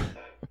 Yeah.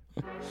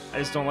 I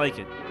just don't like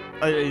it.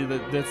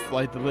 That's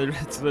like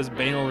it's this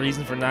banal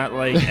reason for not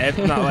liking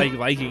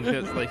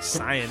like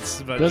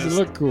science, but Doesn't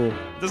look cool.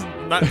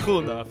 Not cool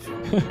enough.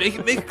 Make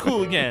it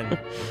cool again.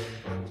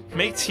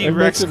 Make It T-Rex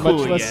makes it cool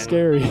much again. less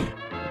scary.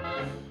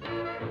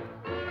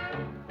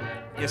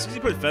 Yeah, as soon as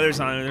you put feathers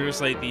on it, there's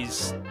like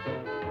these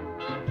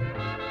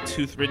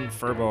tooth-ridden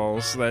fur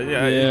balls. That,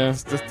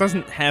 it just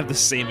doesn't have the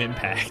same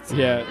impact.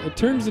 Yeah, it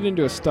turns it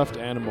into a stuffed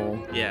animal.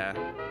 Yeah.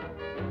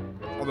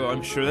 Although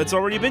I'm sure that's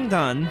already been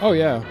done. Oh,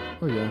 yeah.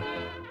 Oh, yeah.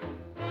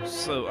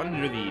 So,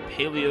 under the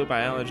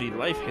Paleobiology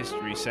Life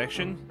History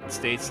section, it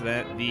states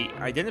that the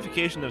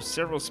identification of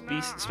several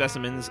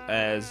specimens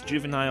as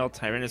juvenile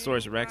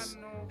Tyrannosaurus rex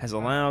has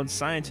allowed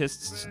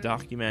scientists to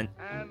document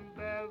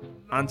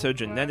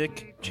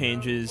ontogenetic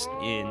changes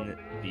in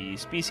the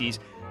species,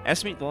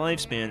 estimate the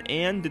lifespan,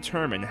 and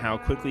determine how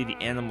quickly the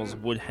animals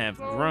would have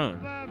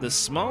grown. The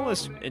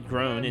smallest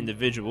grown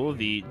individual,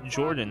 the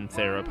Jordan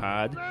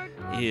theropod,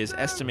 is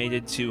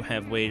estimated to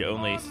have weighed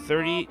only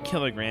 30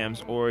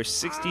 kilograms or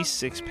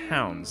 66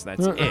 pounds.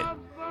 That's it.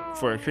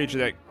 For a creature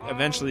that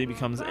eventually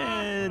becomes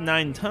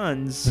 9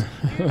 tons,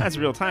 that's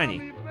real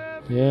tiny.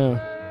 Yeah.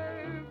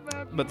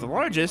 But the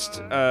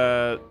largest,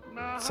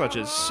 such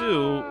as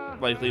Sue,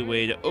 likely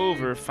weighed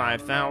over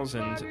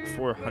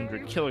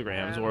 5,400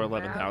 kilograms or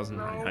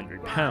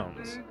 11,900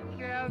 pounds.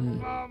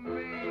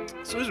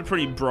 So there's a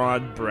pretty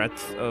broad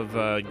breadth of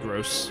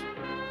growth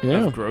for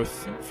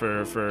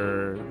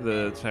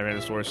the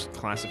Tyrannosaurus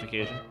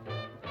classification.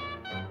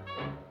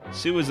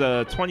 Sue was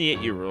a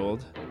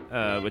 28-year-old,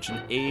 which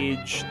an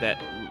age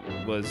that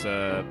was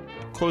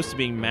close to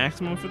being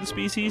maximum for the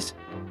species.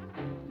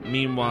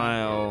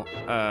 Meanwhile,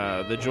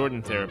 the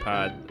Jordan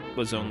theropod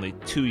was only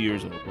 2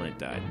 years old when it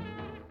died.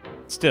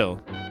 Still,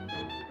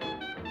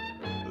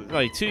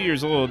 like 2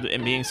 years old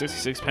and being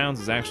 66 pounds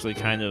is actually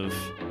kind of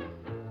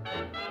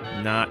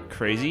not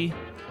crazy.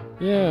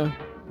 Yeah.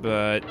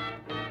 But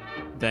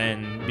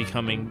then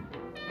becoming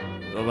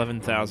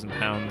 11,000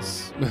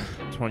 pounds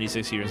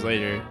 26 years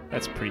later,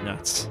 that's pretty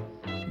nuts.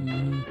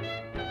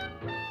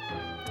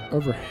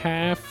 Over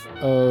half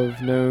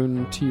of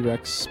known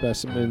T-Rex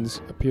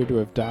specimens appear to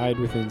have died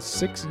within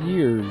 6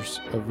 years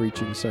of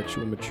reaching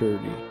sexual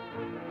maturity.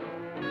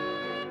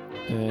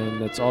 And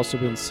that's also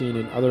been seen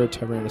in other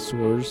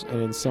tyrannosaurs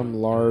and in some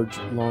large,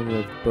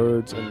 long-lived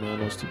birds and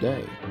mammals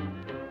today.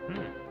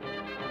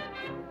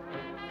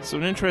 So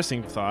an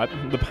interesting thought.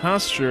 The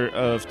posture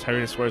of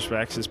Tyrannosaurus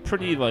rex is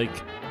pretty, renowned.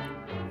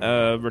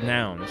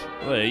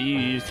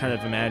 You kind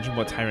of imagine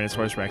what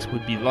Tyrannosaurus rex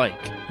would be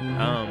like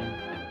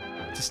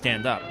to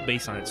stand up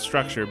based on its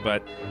structure,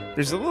 but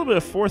there's a little bit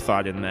of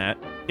forethought in that,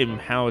 in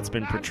how it's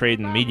been portrayed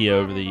in the media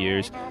over the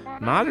years.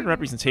 Modern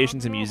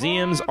representations in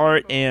museums,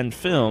 art, and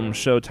film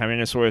show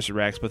Tyrannosaurus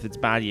rex with its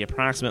body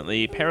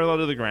approximately parallel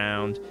to the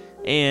ground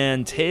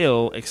and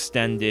tail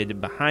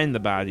extended behind the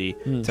body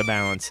to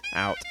balance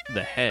out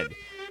the head.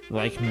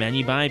 Like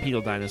many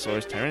bipedal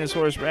dinosaurs,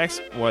 Tyrannosaurus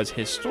rex was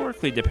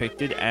historically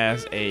depicted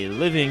as a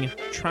living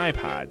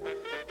tripod,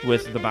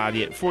 with the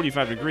body at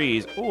 45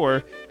 degrees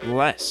or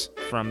less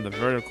from the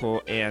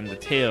vertical and the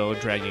tail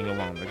dragging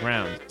along the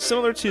ground,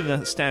 similar to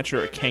the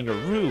stature a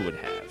kangaroo would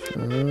have.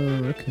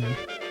 Oh, okay.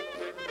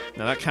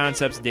 Now that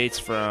concept dates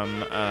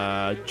from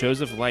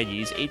Joseph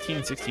Leidy's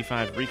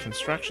 1865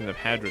 reconstruction of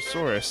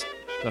Hadrosaurus,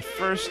 the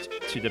first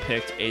to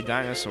depict a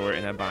dinosaur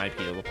in a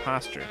bipedal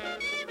posture.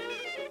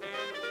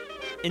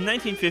 In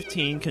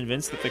 1915,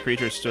 convinced that the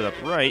creature stood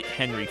upright,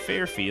 Henry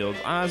Fairfield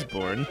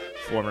Osborn,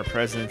 former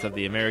president of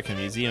the American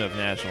Museum of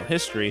Natural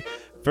History,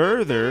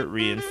 further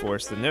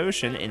reinforced the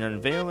notion in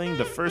unveiling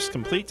the first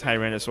complete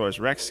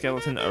Tyrannosaurus rex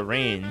skeleton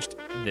arranged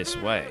this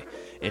way.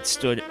 It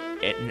stood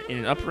in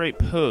an upright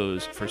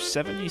pose for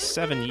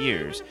 77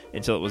 years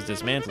until it was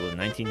dismantled in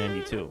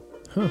 1992.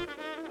 Huh.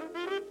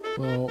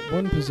 Well,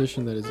 one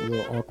position that is a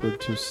little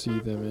awkward to see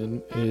them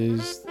in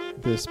is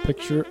this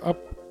picture up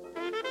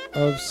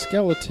of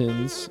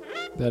skeletons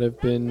that have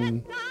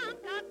been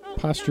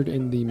postured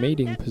in the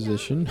mating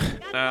position.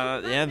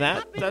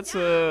 That's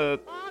a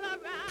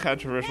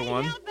controversial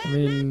one. I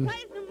mean,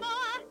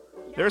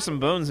 there are some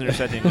bones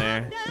intersecting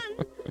there.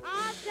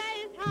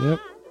 Yep.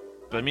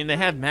 But I mean, they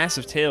have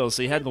massive tails,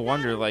 so you had to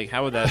wonder,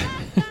 how would that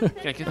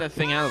get that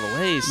thing out of the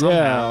way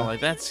somehow? Yeah,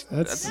 that's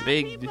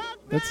big.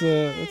 That's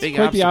big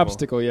quite the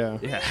obstacle. obstacle. Yeah.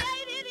 Yeah.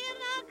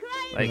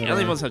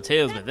 Animals have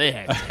tails, but they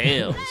have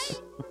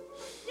tails.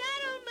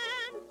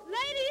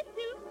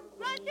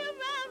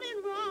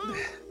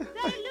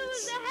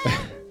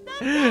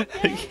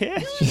 Yeah.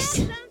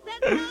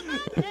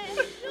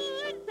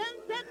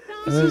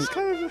 This is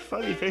kind of a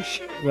funny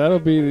picture. That'll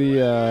be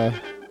the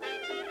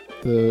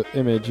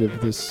image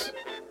of this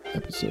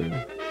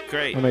episode.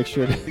 Great. I'll make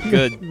sure to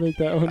Good. make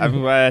that one.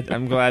 I'm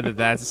glad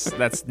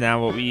that's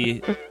now what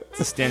it's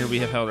the standard we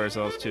have held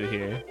ourselves to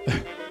here.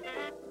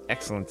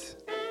 Excellent.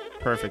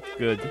 Perfect.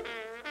 Good.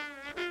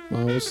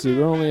 Well, we'll see.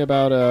 We're only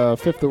about a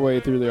fifth of the way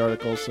through the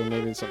article, so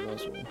maybe something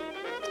else will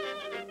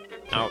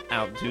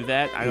outdo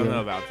that. I don't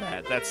know about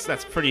that.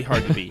 That's pretty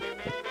hard to beat.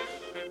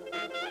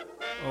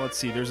 Well, let's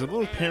see. There's a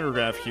little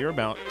paragraph here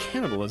about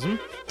cannibalism.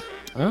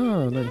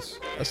 Oh, nice.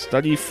 A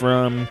study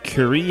from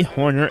Curie,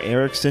 Horner,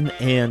 Erickson,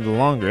 and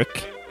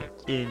Longrich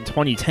in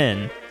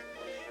 2010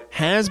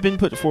 has been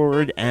put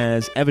forward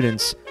as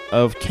evidence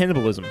of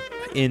cannibalism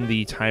in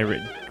the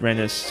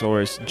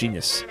Tyrannosaurus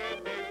genus.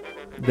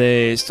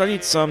 They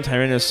studied some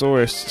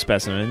Tyrannosaurus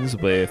specimens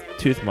with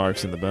tooth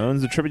marks in the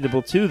bones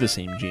attributable to the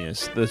same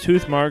genus. The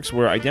tooth marks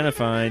were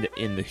identified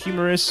in the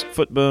humerus,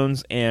 foot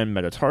bones, and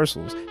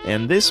metatarsals,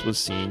 and this was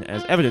seen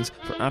as evidence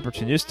for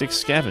opportunistic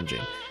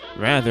scavenging,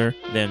 rather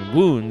than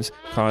wounds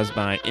caused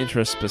by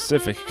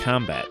intraspecific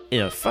combat.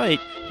 In a fight,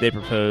 they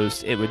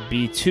proposed it would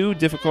be too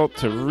difficult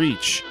to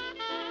reach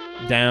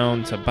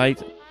down to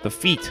bite the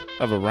feet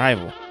of a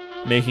rival,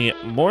 making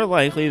it more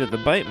likely that the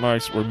bite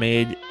marks were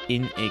made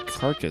in a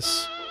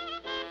carcass.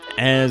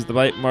 As the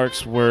bite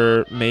marks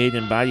were made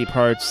in body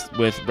parts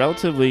with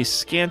relatively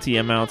scanty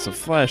amounts of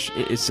flesh,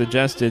 it is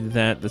suggested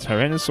that the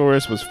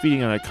Tyrannosaurus was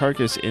feeding on a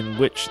carcass in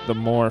which the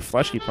more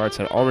fleshy parts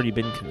had already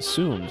been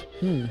consumed.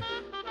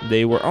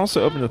 They were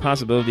also open to the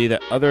possibility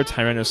that other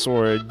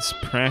tyrannosaurids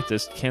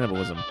practiced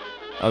cannibalism.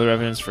 Other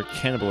evidence for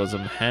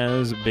cannibalism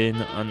has been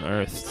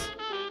unearthed.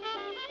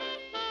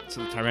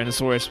 So the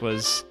Tyrannosaurus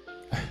was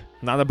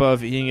not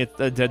above eating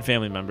a dead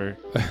family member.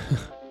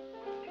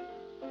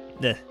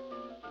 Yeah.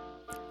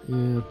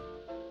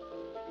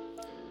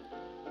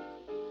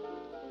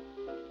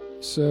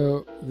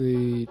 So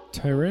the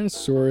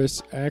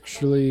Tyrannosaurus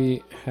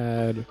actually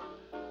had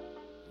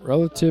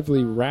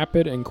relatively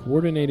rapid and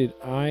coordinated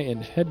eye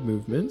and head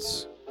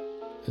movements,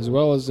 as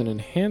well as an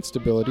enhanced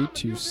ability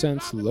to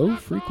sense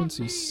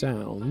low-frequency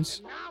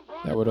sounds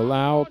that would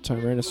allow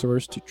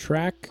Tyrannosaurus to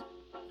track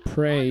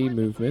prey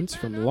movements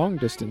from long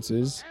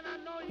distances,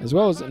 as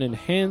well as an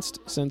enhanced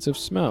sense of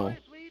smell.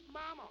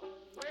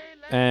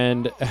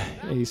 And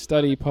a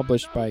study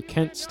published by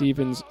Kent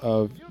Stevens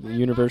of the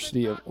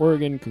University of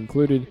Oregon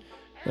concluded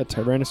that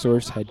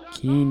Tyrannosaurus had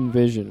keen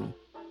vision.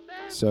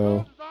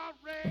 So,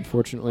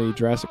 unfortunately,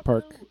 Jurassic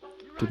Park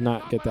did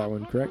not get that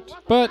one correct.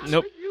 But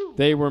Nope.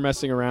 They were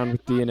messing around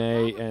with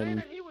DNA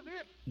and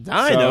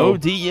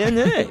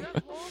DNA.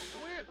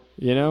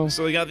 you know.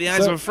 So we got the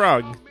eyes of a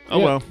frog. Oh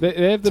Yeah, well.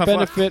 They have the Tough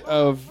benefit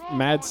of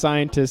mad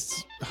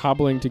scientists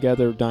hobbling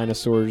together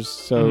dinosaurs,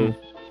 so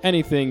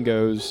anything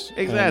goes.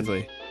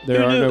 Exactly. There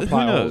Who are knew- no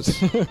plot who knows?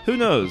 holes. Who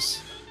knows?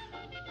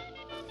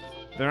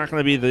 They're not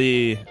going to be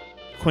the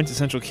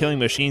quintessential killing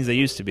machines they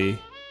used to be.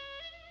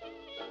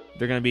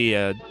 They're going to be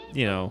a,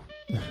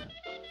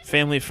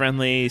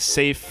 family-friendly,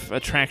 safe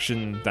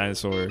attraction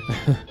dinosaur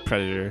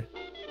predator.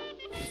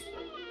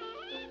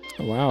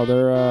 Wow,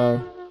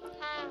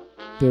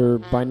 their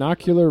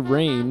binocular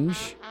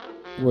range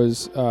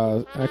was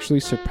actually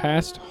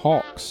surpassed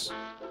hawks,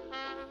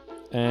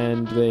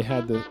 and they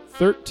had the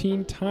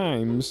 13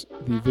 times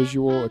the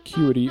visual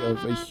acuity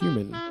of a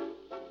human.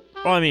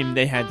 Well, I mean,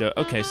 they had to...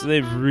 Okay, so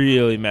they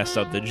really messed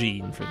up the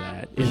gene for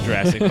that in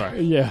Jurassic Park.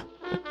 Yeah.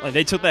 Like,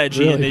 they took that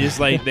gene and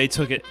Really? they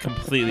took it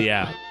completely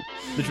out.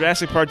 The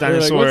Jurassic Park They're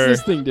dinosaur... like, what's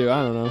this thing do?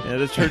 I don't know. Yeah,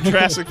 the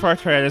Jurassic Park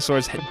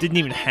Tyrannosaurus didn't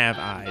even have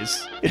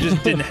eyes. It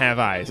just didn't have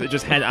eyes. It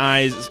just had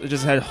eyes. It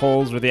just had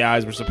holes where the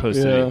eyes were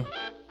supposed to be.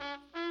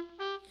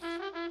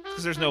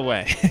 Because there's no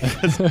way.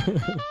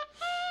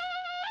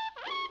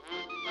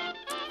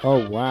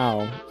 Oh,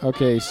 wow.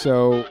 Okay,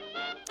 so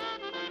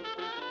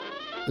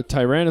the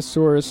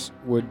Tyrannosaurus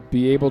would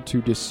be able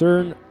to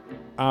discern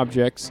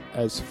objects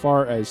as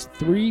far as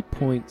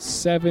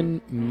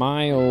 3.7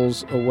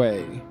 miles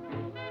away.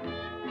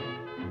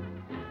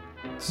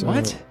 So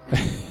What?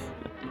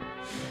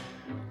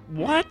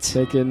 What?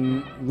 They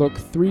can look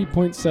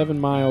 3.7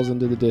 miles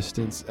into the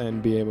distance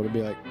and be able to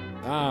be like,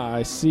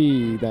 I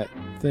see that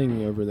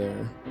thing over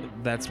there.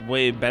 That's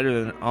way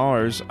better than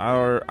ours.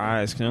 Our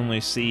eyes can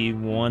only see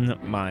 1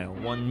 mile,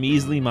 one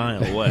measly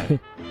mile away.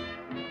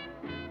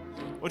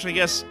 Which I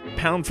guess,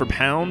 pound for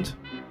pound,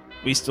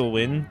 we still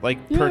win. Like,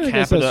 Yeah, per I guess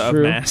capita that's of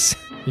true. mass.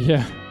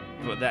 Yeah.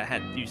 What that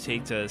had you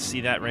take to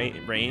see that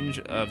range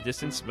of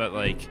distance, but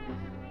like,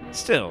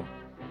 still,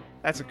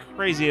 that's a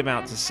crazy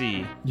amount to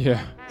see.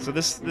 Yeah. So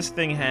this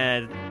thing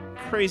had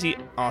crazy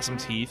awesome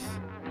teeth,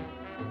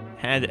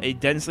 had a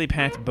densely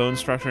packed bone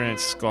structure in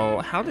its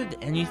skull. How did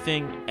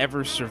anything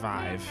ever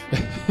survive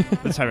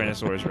the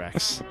Tyrannosaurus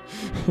Rex?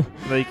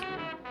 Like,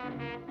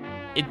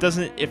 it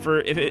doesn't.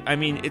 I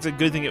mean, it's a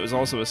good thing it was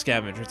also a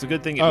scavenger. It's a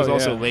good thing it was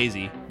also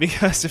lazy,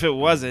 because if it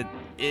wasn't,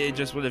 it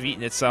just would have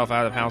eaten itself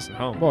out of house and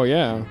home. Well,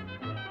 yeah.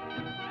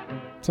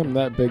 Something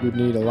that big would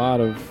need a lot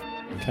of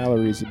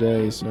calories a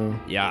day, so...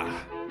 Yeah.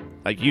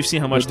 Like, you see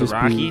how much Would The just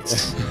Rock be-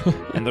 eats,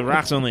 and The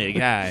Rock's only a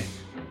guy.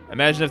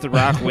 Imagine if The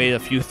Rock weighed a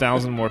few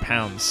thousand more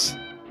pounds.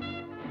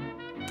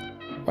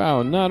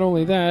 Wow, not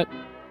only that,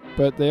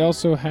 but they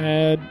also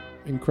had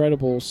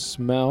incredible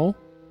smell.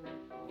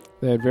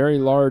 They had very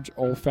large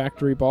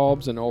olfactory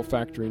bulbs and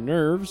olfactory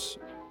nerves.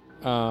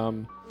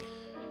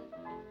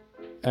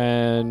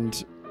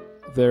 And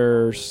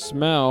their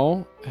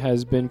smell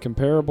has been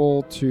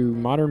comparable to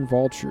modern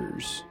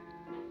vultures.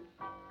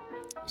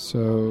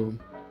 So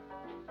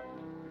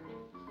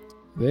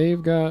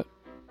they've got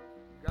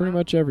pretty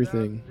much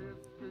everything.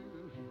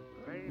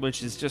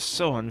 Which is just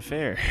so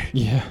unfair.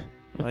 Yeah.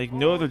 Like,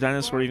 no other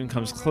dinosaur even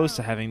comes close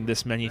to having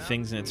this many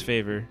things in its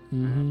favor.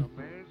 Mm-hmm.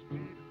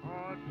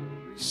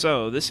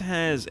 So, this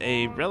has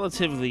a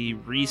relatively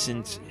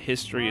recent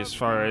history as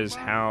far as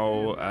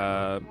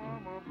how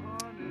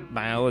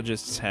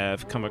biologists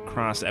have come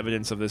across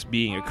evidence of this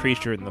being a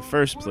creature in the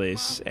first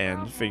place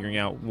and figuring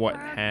out what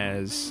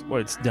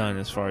it's done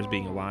as far as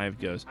being alive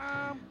goes.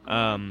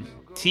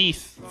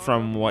 Teeth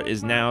from what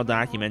is now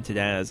documented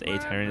as a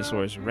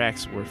Tyrannosaurus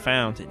rex were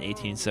found in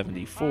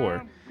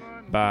 1874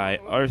 by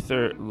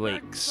Arthur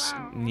Lakes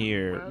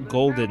near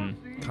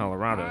Golden,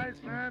 Colorado.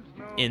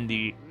 In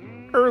the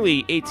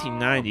early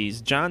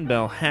 1890s, John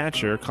Bell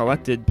Hatcher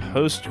collected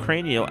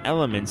postcranial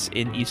elements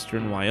in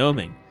eastern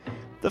Wyoming.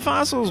 The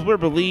fossils were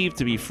believed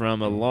to be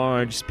from a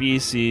large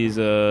species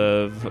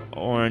of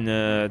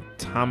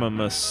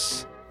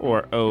Ornithomimus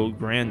or O.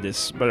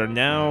 grandis, but are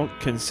now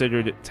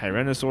considered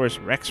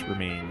Tyrannosaurus rex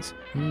remains.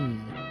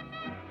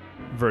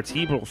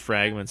 Vertebral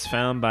fragments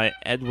found by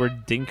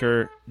Edward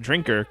Drinker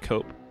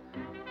Cope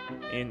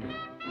in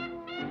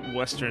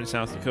western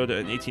South Dakota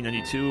in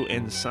 1892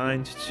 and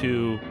assigned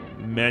to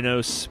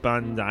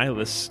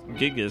Menospondylus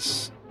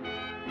gigas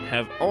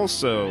have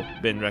also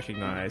been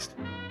recognized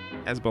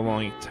as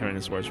belonging to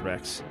Tyrannosaurus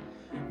rex.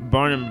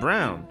 Barnum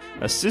Brown,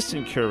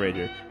 assistant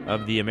curator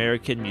of the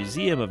American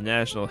Museum of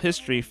Natural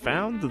History,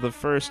 found the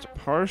first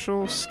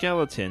partial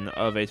skeleton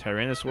of a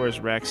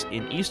Tyrannosaurus rex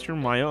in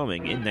eastern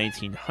Wyoming in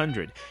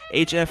 1900.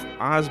 H.F.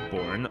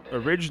 Osborne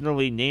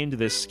originally named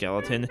this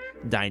skeleton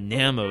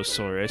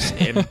Dynamosaurus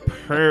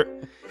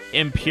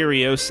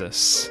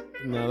imperiosus.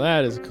 Now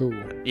that is cool.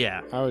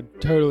 Yeah. I would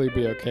totally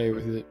be okay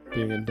with it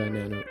being a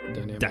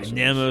Dynamosaurus.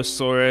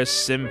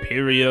 Dynamosaurus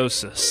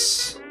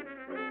imperiosus.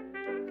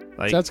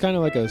 So that's kind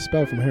of like a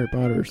spell from Harry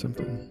Potter or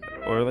something.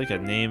 Or like a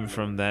name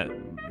from that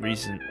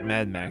recent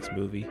Mad Max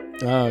movie.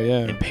 Oh,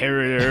 yeah.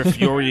 Imperator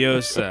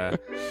Furiosa.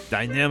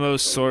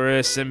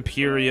 Dynamosaurus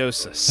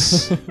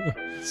imperiosus.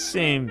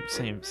 Same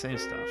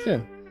stuff. Yeah.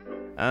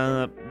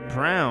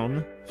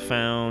 Brown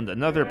found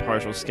another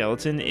partial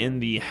skeleton in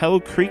the Hell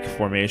Creek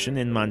Formation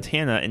in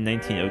Montana in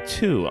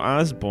 1902.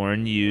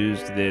 Osborne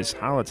used this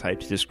holotype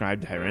to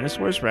describe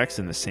Tyrannosaurus rex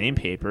in the same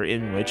paper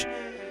in which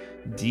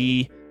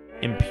D.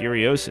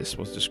 imperiosus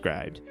was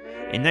described.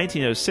 In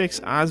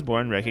 1906,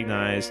 Osborne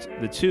recognized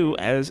the two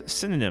as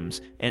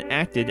synonyms and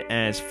acted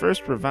as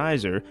first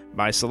reviser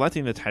by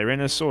selecting the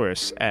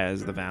Tyrannosaurus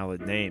as the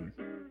valid name.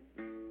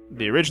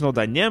 The original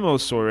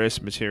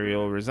Dynamosaurus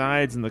material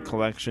resides in the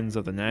collections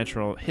of the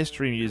Natural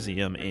History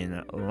Museum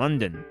in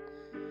London.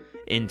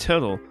 In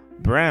total,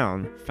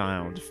 Brown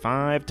found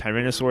 5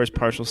 Tyrannosaurus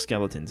partial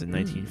skeletons in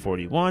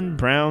 1941.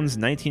 Brown's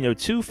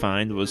 1902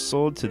 find was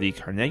sold to the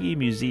Carnegie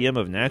Museum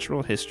of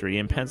Natural History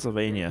in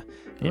Pennsylvania,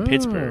 in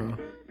Pittsburgh.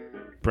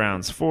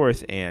 Brown's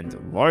fourth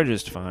and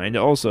largest find,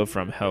 also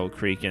from Hell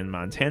Creek in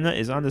Montana,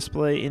 is on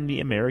display in the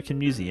American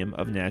Museum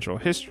of Natural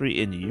History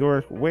in New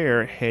York,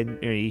 where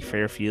Henry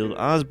Fairfield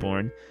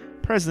Osborne,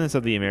 president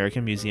of the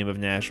American Museum of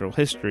Natural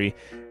History,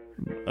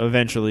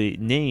 eventually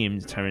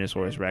named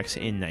Tyrannosaurus rex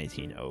in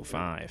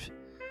 1905.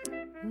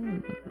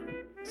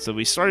 So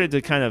we started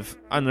to kind of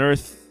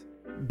unearth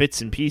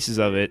bits and pieces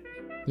of it.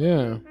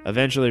 Yeah.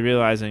 Eventually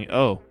realizing,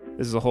 oh,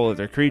 this is a whole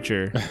other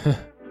creature.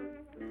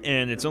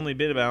 And it's only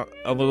been about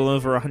a little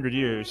over 100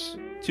 years.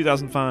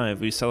 2005,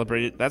 we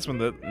celebrated. That's when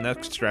the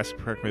next Jurassic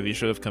Park movie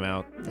should have come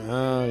out.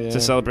 Oh, yeah. To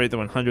celebrate the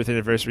 100th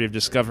anniversary of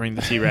discovering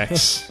the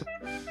T-Rex.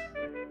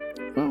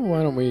 Well,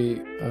 why don't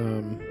we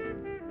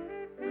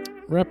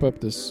wrap up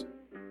this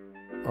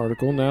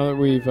article now that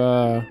we've,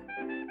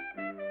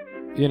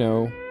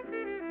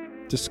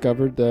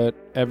 discovered that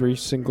every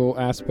single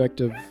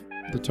aspect of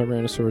the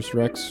Tyrannosaurus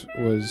Rex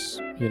was,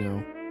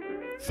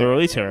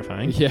 thoroughly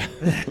terrifying. Yeah.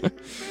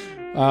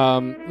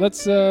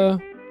 Let's go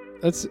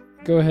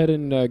ahead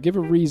and give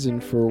a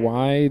reason for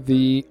why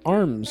the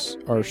arms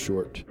are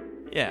short.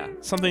 Yeah,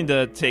 something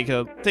to take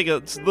a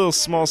little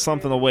small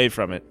something away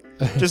from it.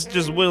 Just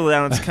whittle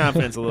down its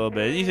confidence a little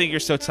bit. You think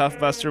you're so tough,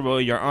 Buster? Well,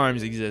 your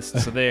arms exist,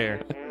 so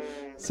there.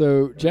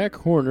 So Jack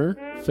Horner,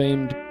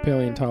 famed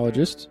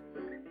paleontologist,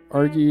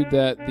 argued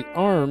that the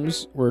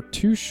arms were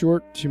too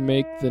short to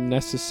make the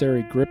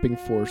necessary gripping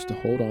force to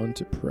hold on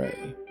to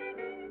prey.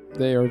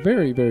 They are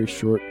very, very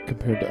short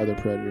compared to other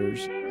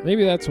predators.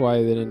 Maybe that's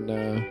why they didn't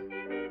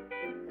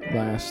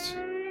last.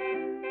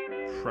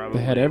 Probably.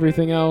 They had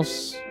everything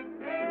else,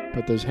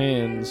 but those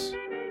hands,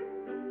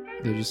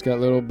 they just got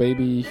little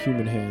baby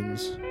human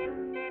hands.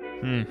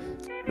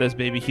 Those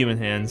baby human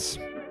hands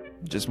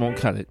just won't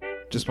cut it.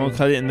 Just won't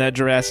cut it in that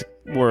Jurassic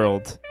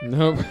world.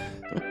 Nope.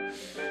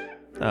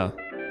 Oh,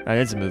 that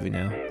is a movie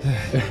now.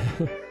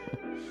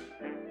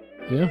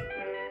 Yeah.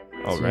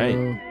 All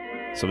right.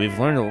 So we've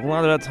learned a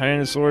lot about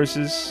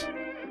Tyrannosauruses.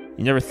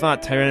 You never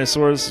thought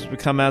Tyrannosaurus would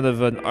come out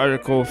of an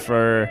article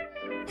for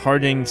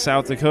Harding,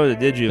 South Dakota,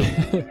 did you?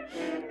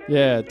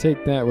 Yeah,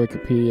 take that,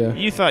 Wikipedia.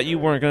 You thought you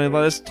weren't going to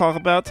let us talk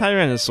about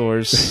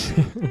Tyrannosaurs.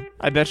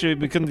 I bet you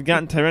we couldn't have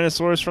gotten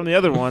Tyrannosaurus from the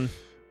other one.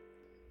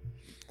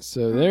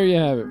 So there you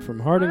have it, from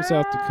Harding,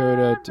 South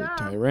Dakota to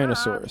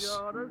Tyrannosaurus.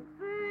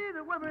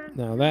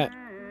 Now that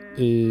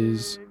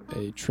is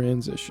a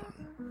transition.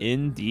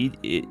 Indeed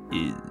it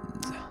is.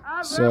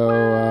 So,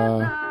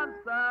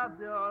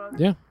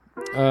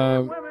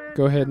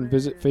 go ahead and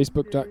visit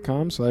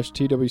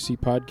facebook.com/TWC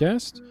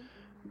podcast.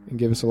 and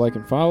give us a like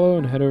and follow,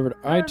 and head over to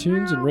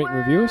iTunes and rate and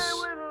review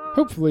us.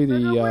 Hopefully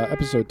the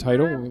episode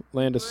title will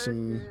land us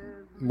some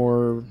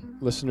more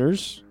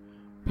listeners,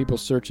 people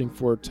searching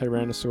for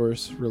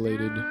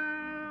Tyrannosaurus-related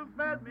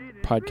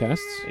podcasts.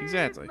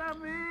 Exactly.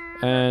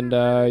 And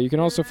you can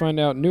also find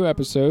out new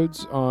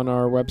episodes on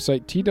our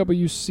website,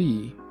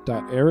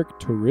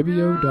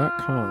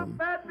 twc.erictoribio.com.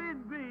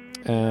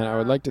 And I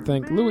would like to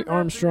thank Louis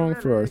Armstrong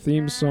for our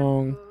theme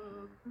song.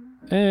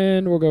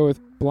 And we'll go with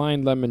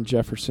Blind Lemon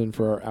Jefferson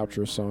for our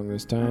outro song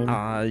this time.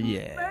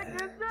 Yeah.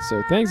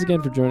 So thanks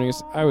again for joining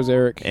us. I was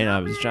Eric. And I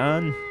was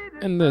John.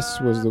 And this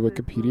was the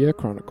Wikipedia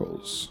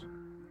Chronicles.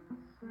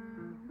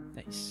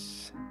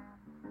 Nice.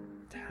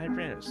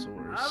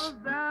 Tyrannosaurus.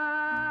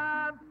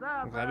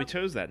 I'm glad we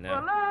chose that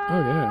now. Oh,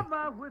 yeah.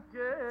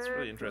 It's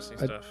really interesting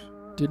stuff.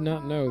 Did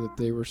not know that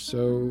they were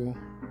so...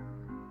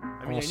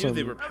 I mean, awesome. I knew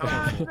they were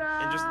powerful.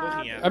 And just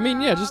looking at it. I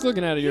mean, yeah, just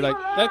looking at it, you're like,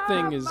 that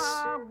thing is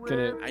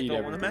gonna I eat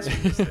don't want to mess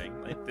everything. with this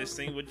thing. Like, this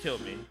thing would kill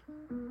me.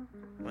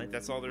 Like,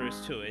 that's all there is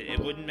to it. It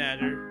wouldn't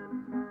matter.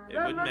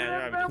 I would just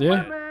Yeah. do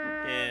it.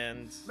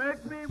 And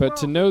But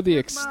to know the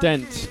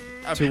extent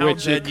of to how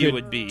which it dead you could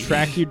would be.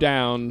 track you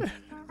down,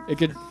 it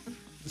could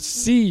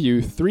see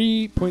you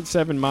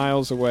 3.7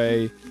 miles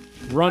away,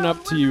 run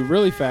up to you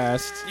really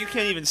fast, You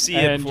can't even see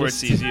it And before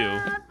just- it sees you.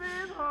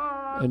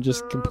 and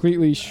just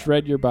completely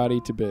shred your body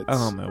to bits.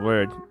 Oh, my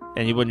word.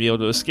 And you wouldn't be able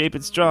to escape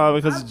its jaw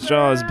because its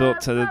jaw is built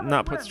to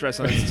not put stress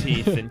on its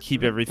teeth and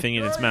keep everything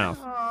in its mouth.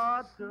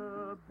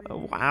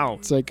 Oh, wow.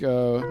 It's like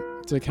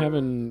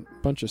having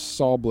a bunch of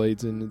saw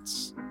blades in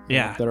its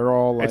Yeah. that are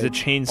all like It's a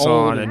chainsaw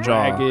old on a and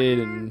jaw. ragged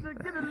and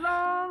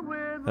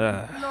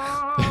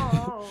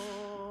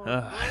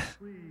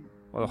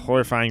What a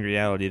horrifying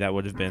reality that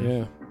would have been.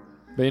 yeah.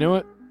 But you know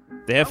what?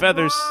 They have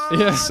feathers.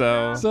 Yeah.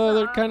 So So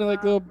they're kind of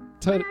like little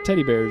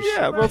teddy bears.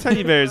 yeah, little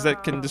teddy bears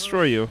that can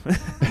destroy you.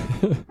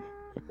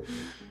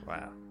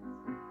 Wow.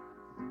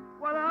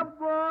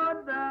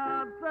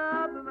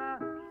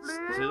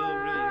 Still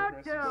really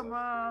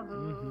impressive.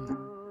 Mhm.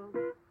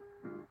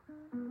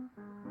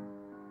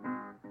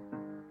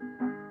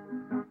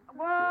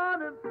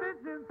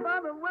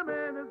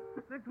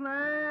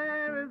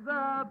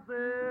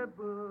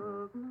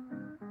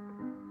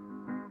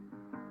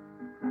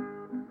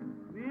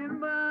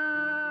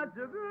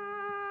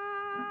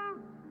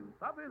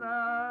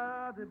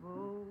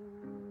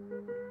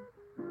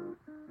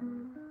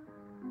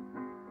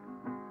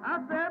 I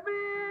said,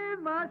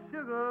 be my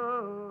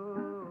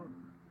sugar,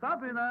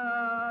 stopping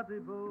at the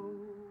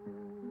boat.